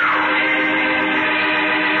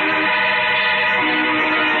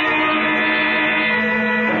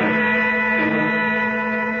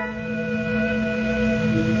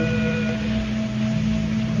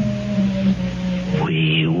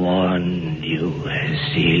 We warned you,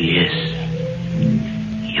 Hecelius.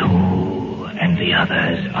 You and the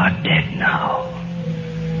others are dead now.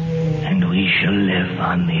 And we shall live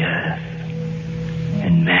on the earth.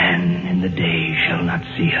 And man in the day shall not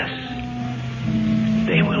see us.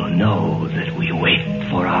 They will know that we wait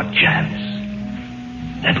for our chance.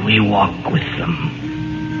 That we walk with them.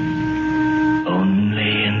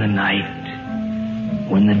 Only in the night,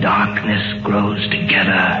 when the darkness grows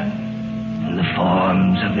together, and the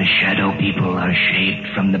forms of the shadow people are shaped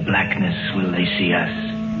from the blackness, will they see us.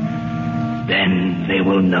 Then they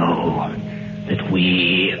will know that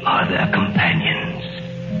we are their companions.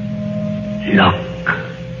 Look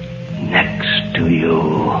next to you.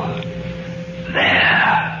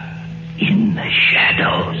 There, in the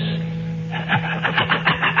shadows.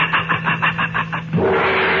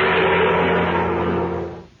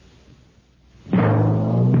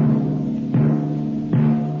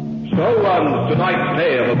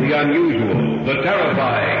 tale of the unusual, the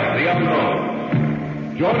terrifying, the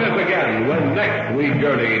unknown. Join us again when next we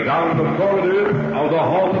journey down the corridors of the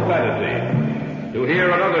Hall of Fantasy to hear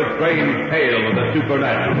another strange tale of the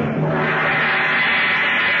supernatural.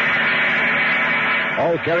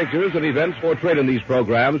 All characters and events portrayed in these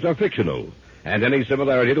programs are fictional, and any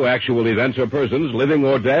similarity to actual events or persons, living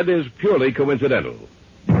or dead, is purely coincidental.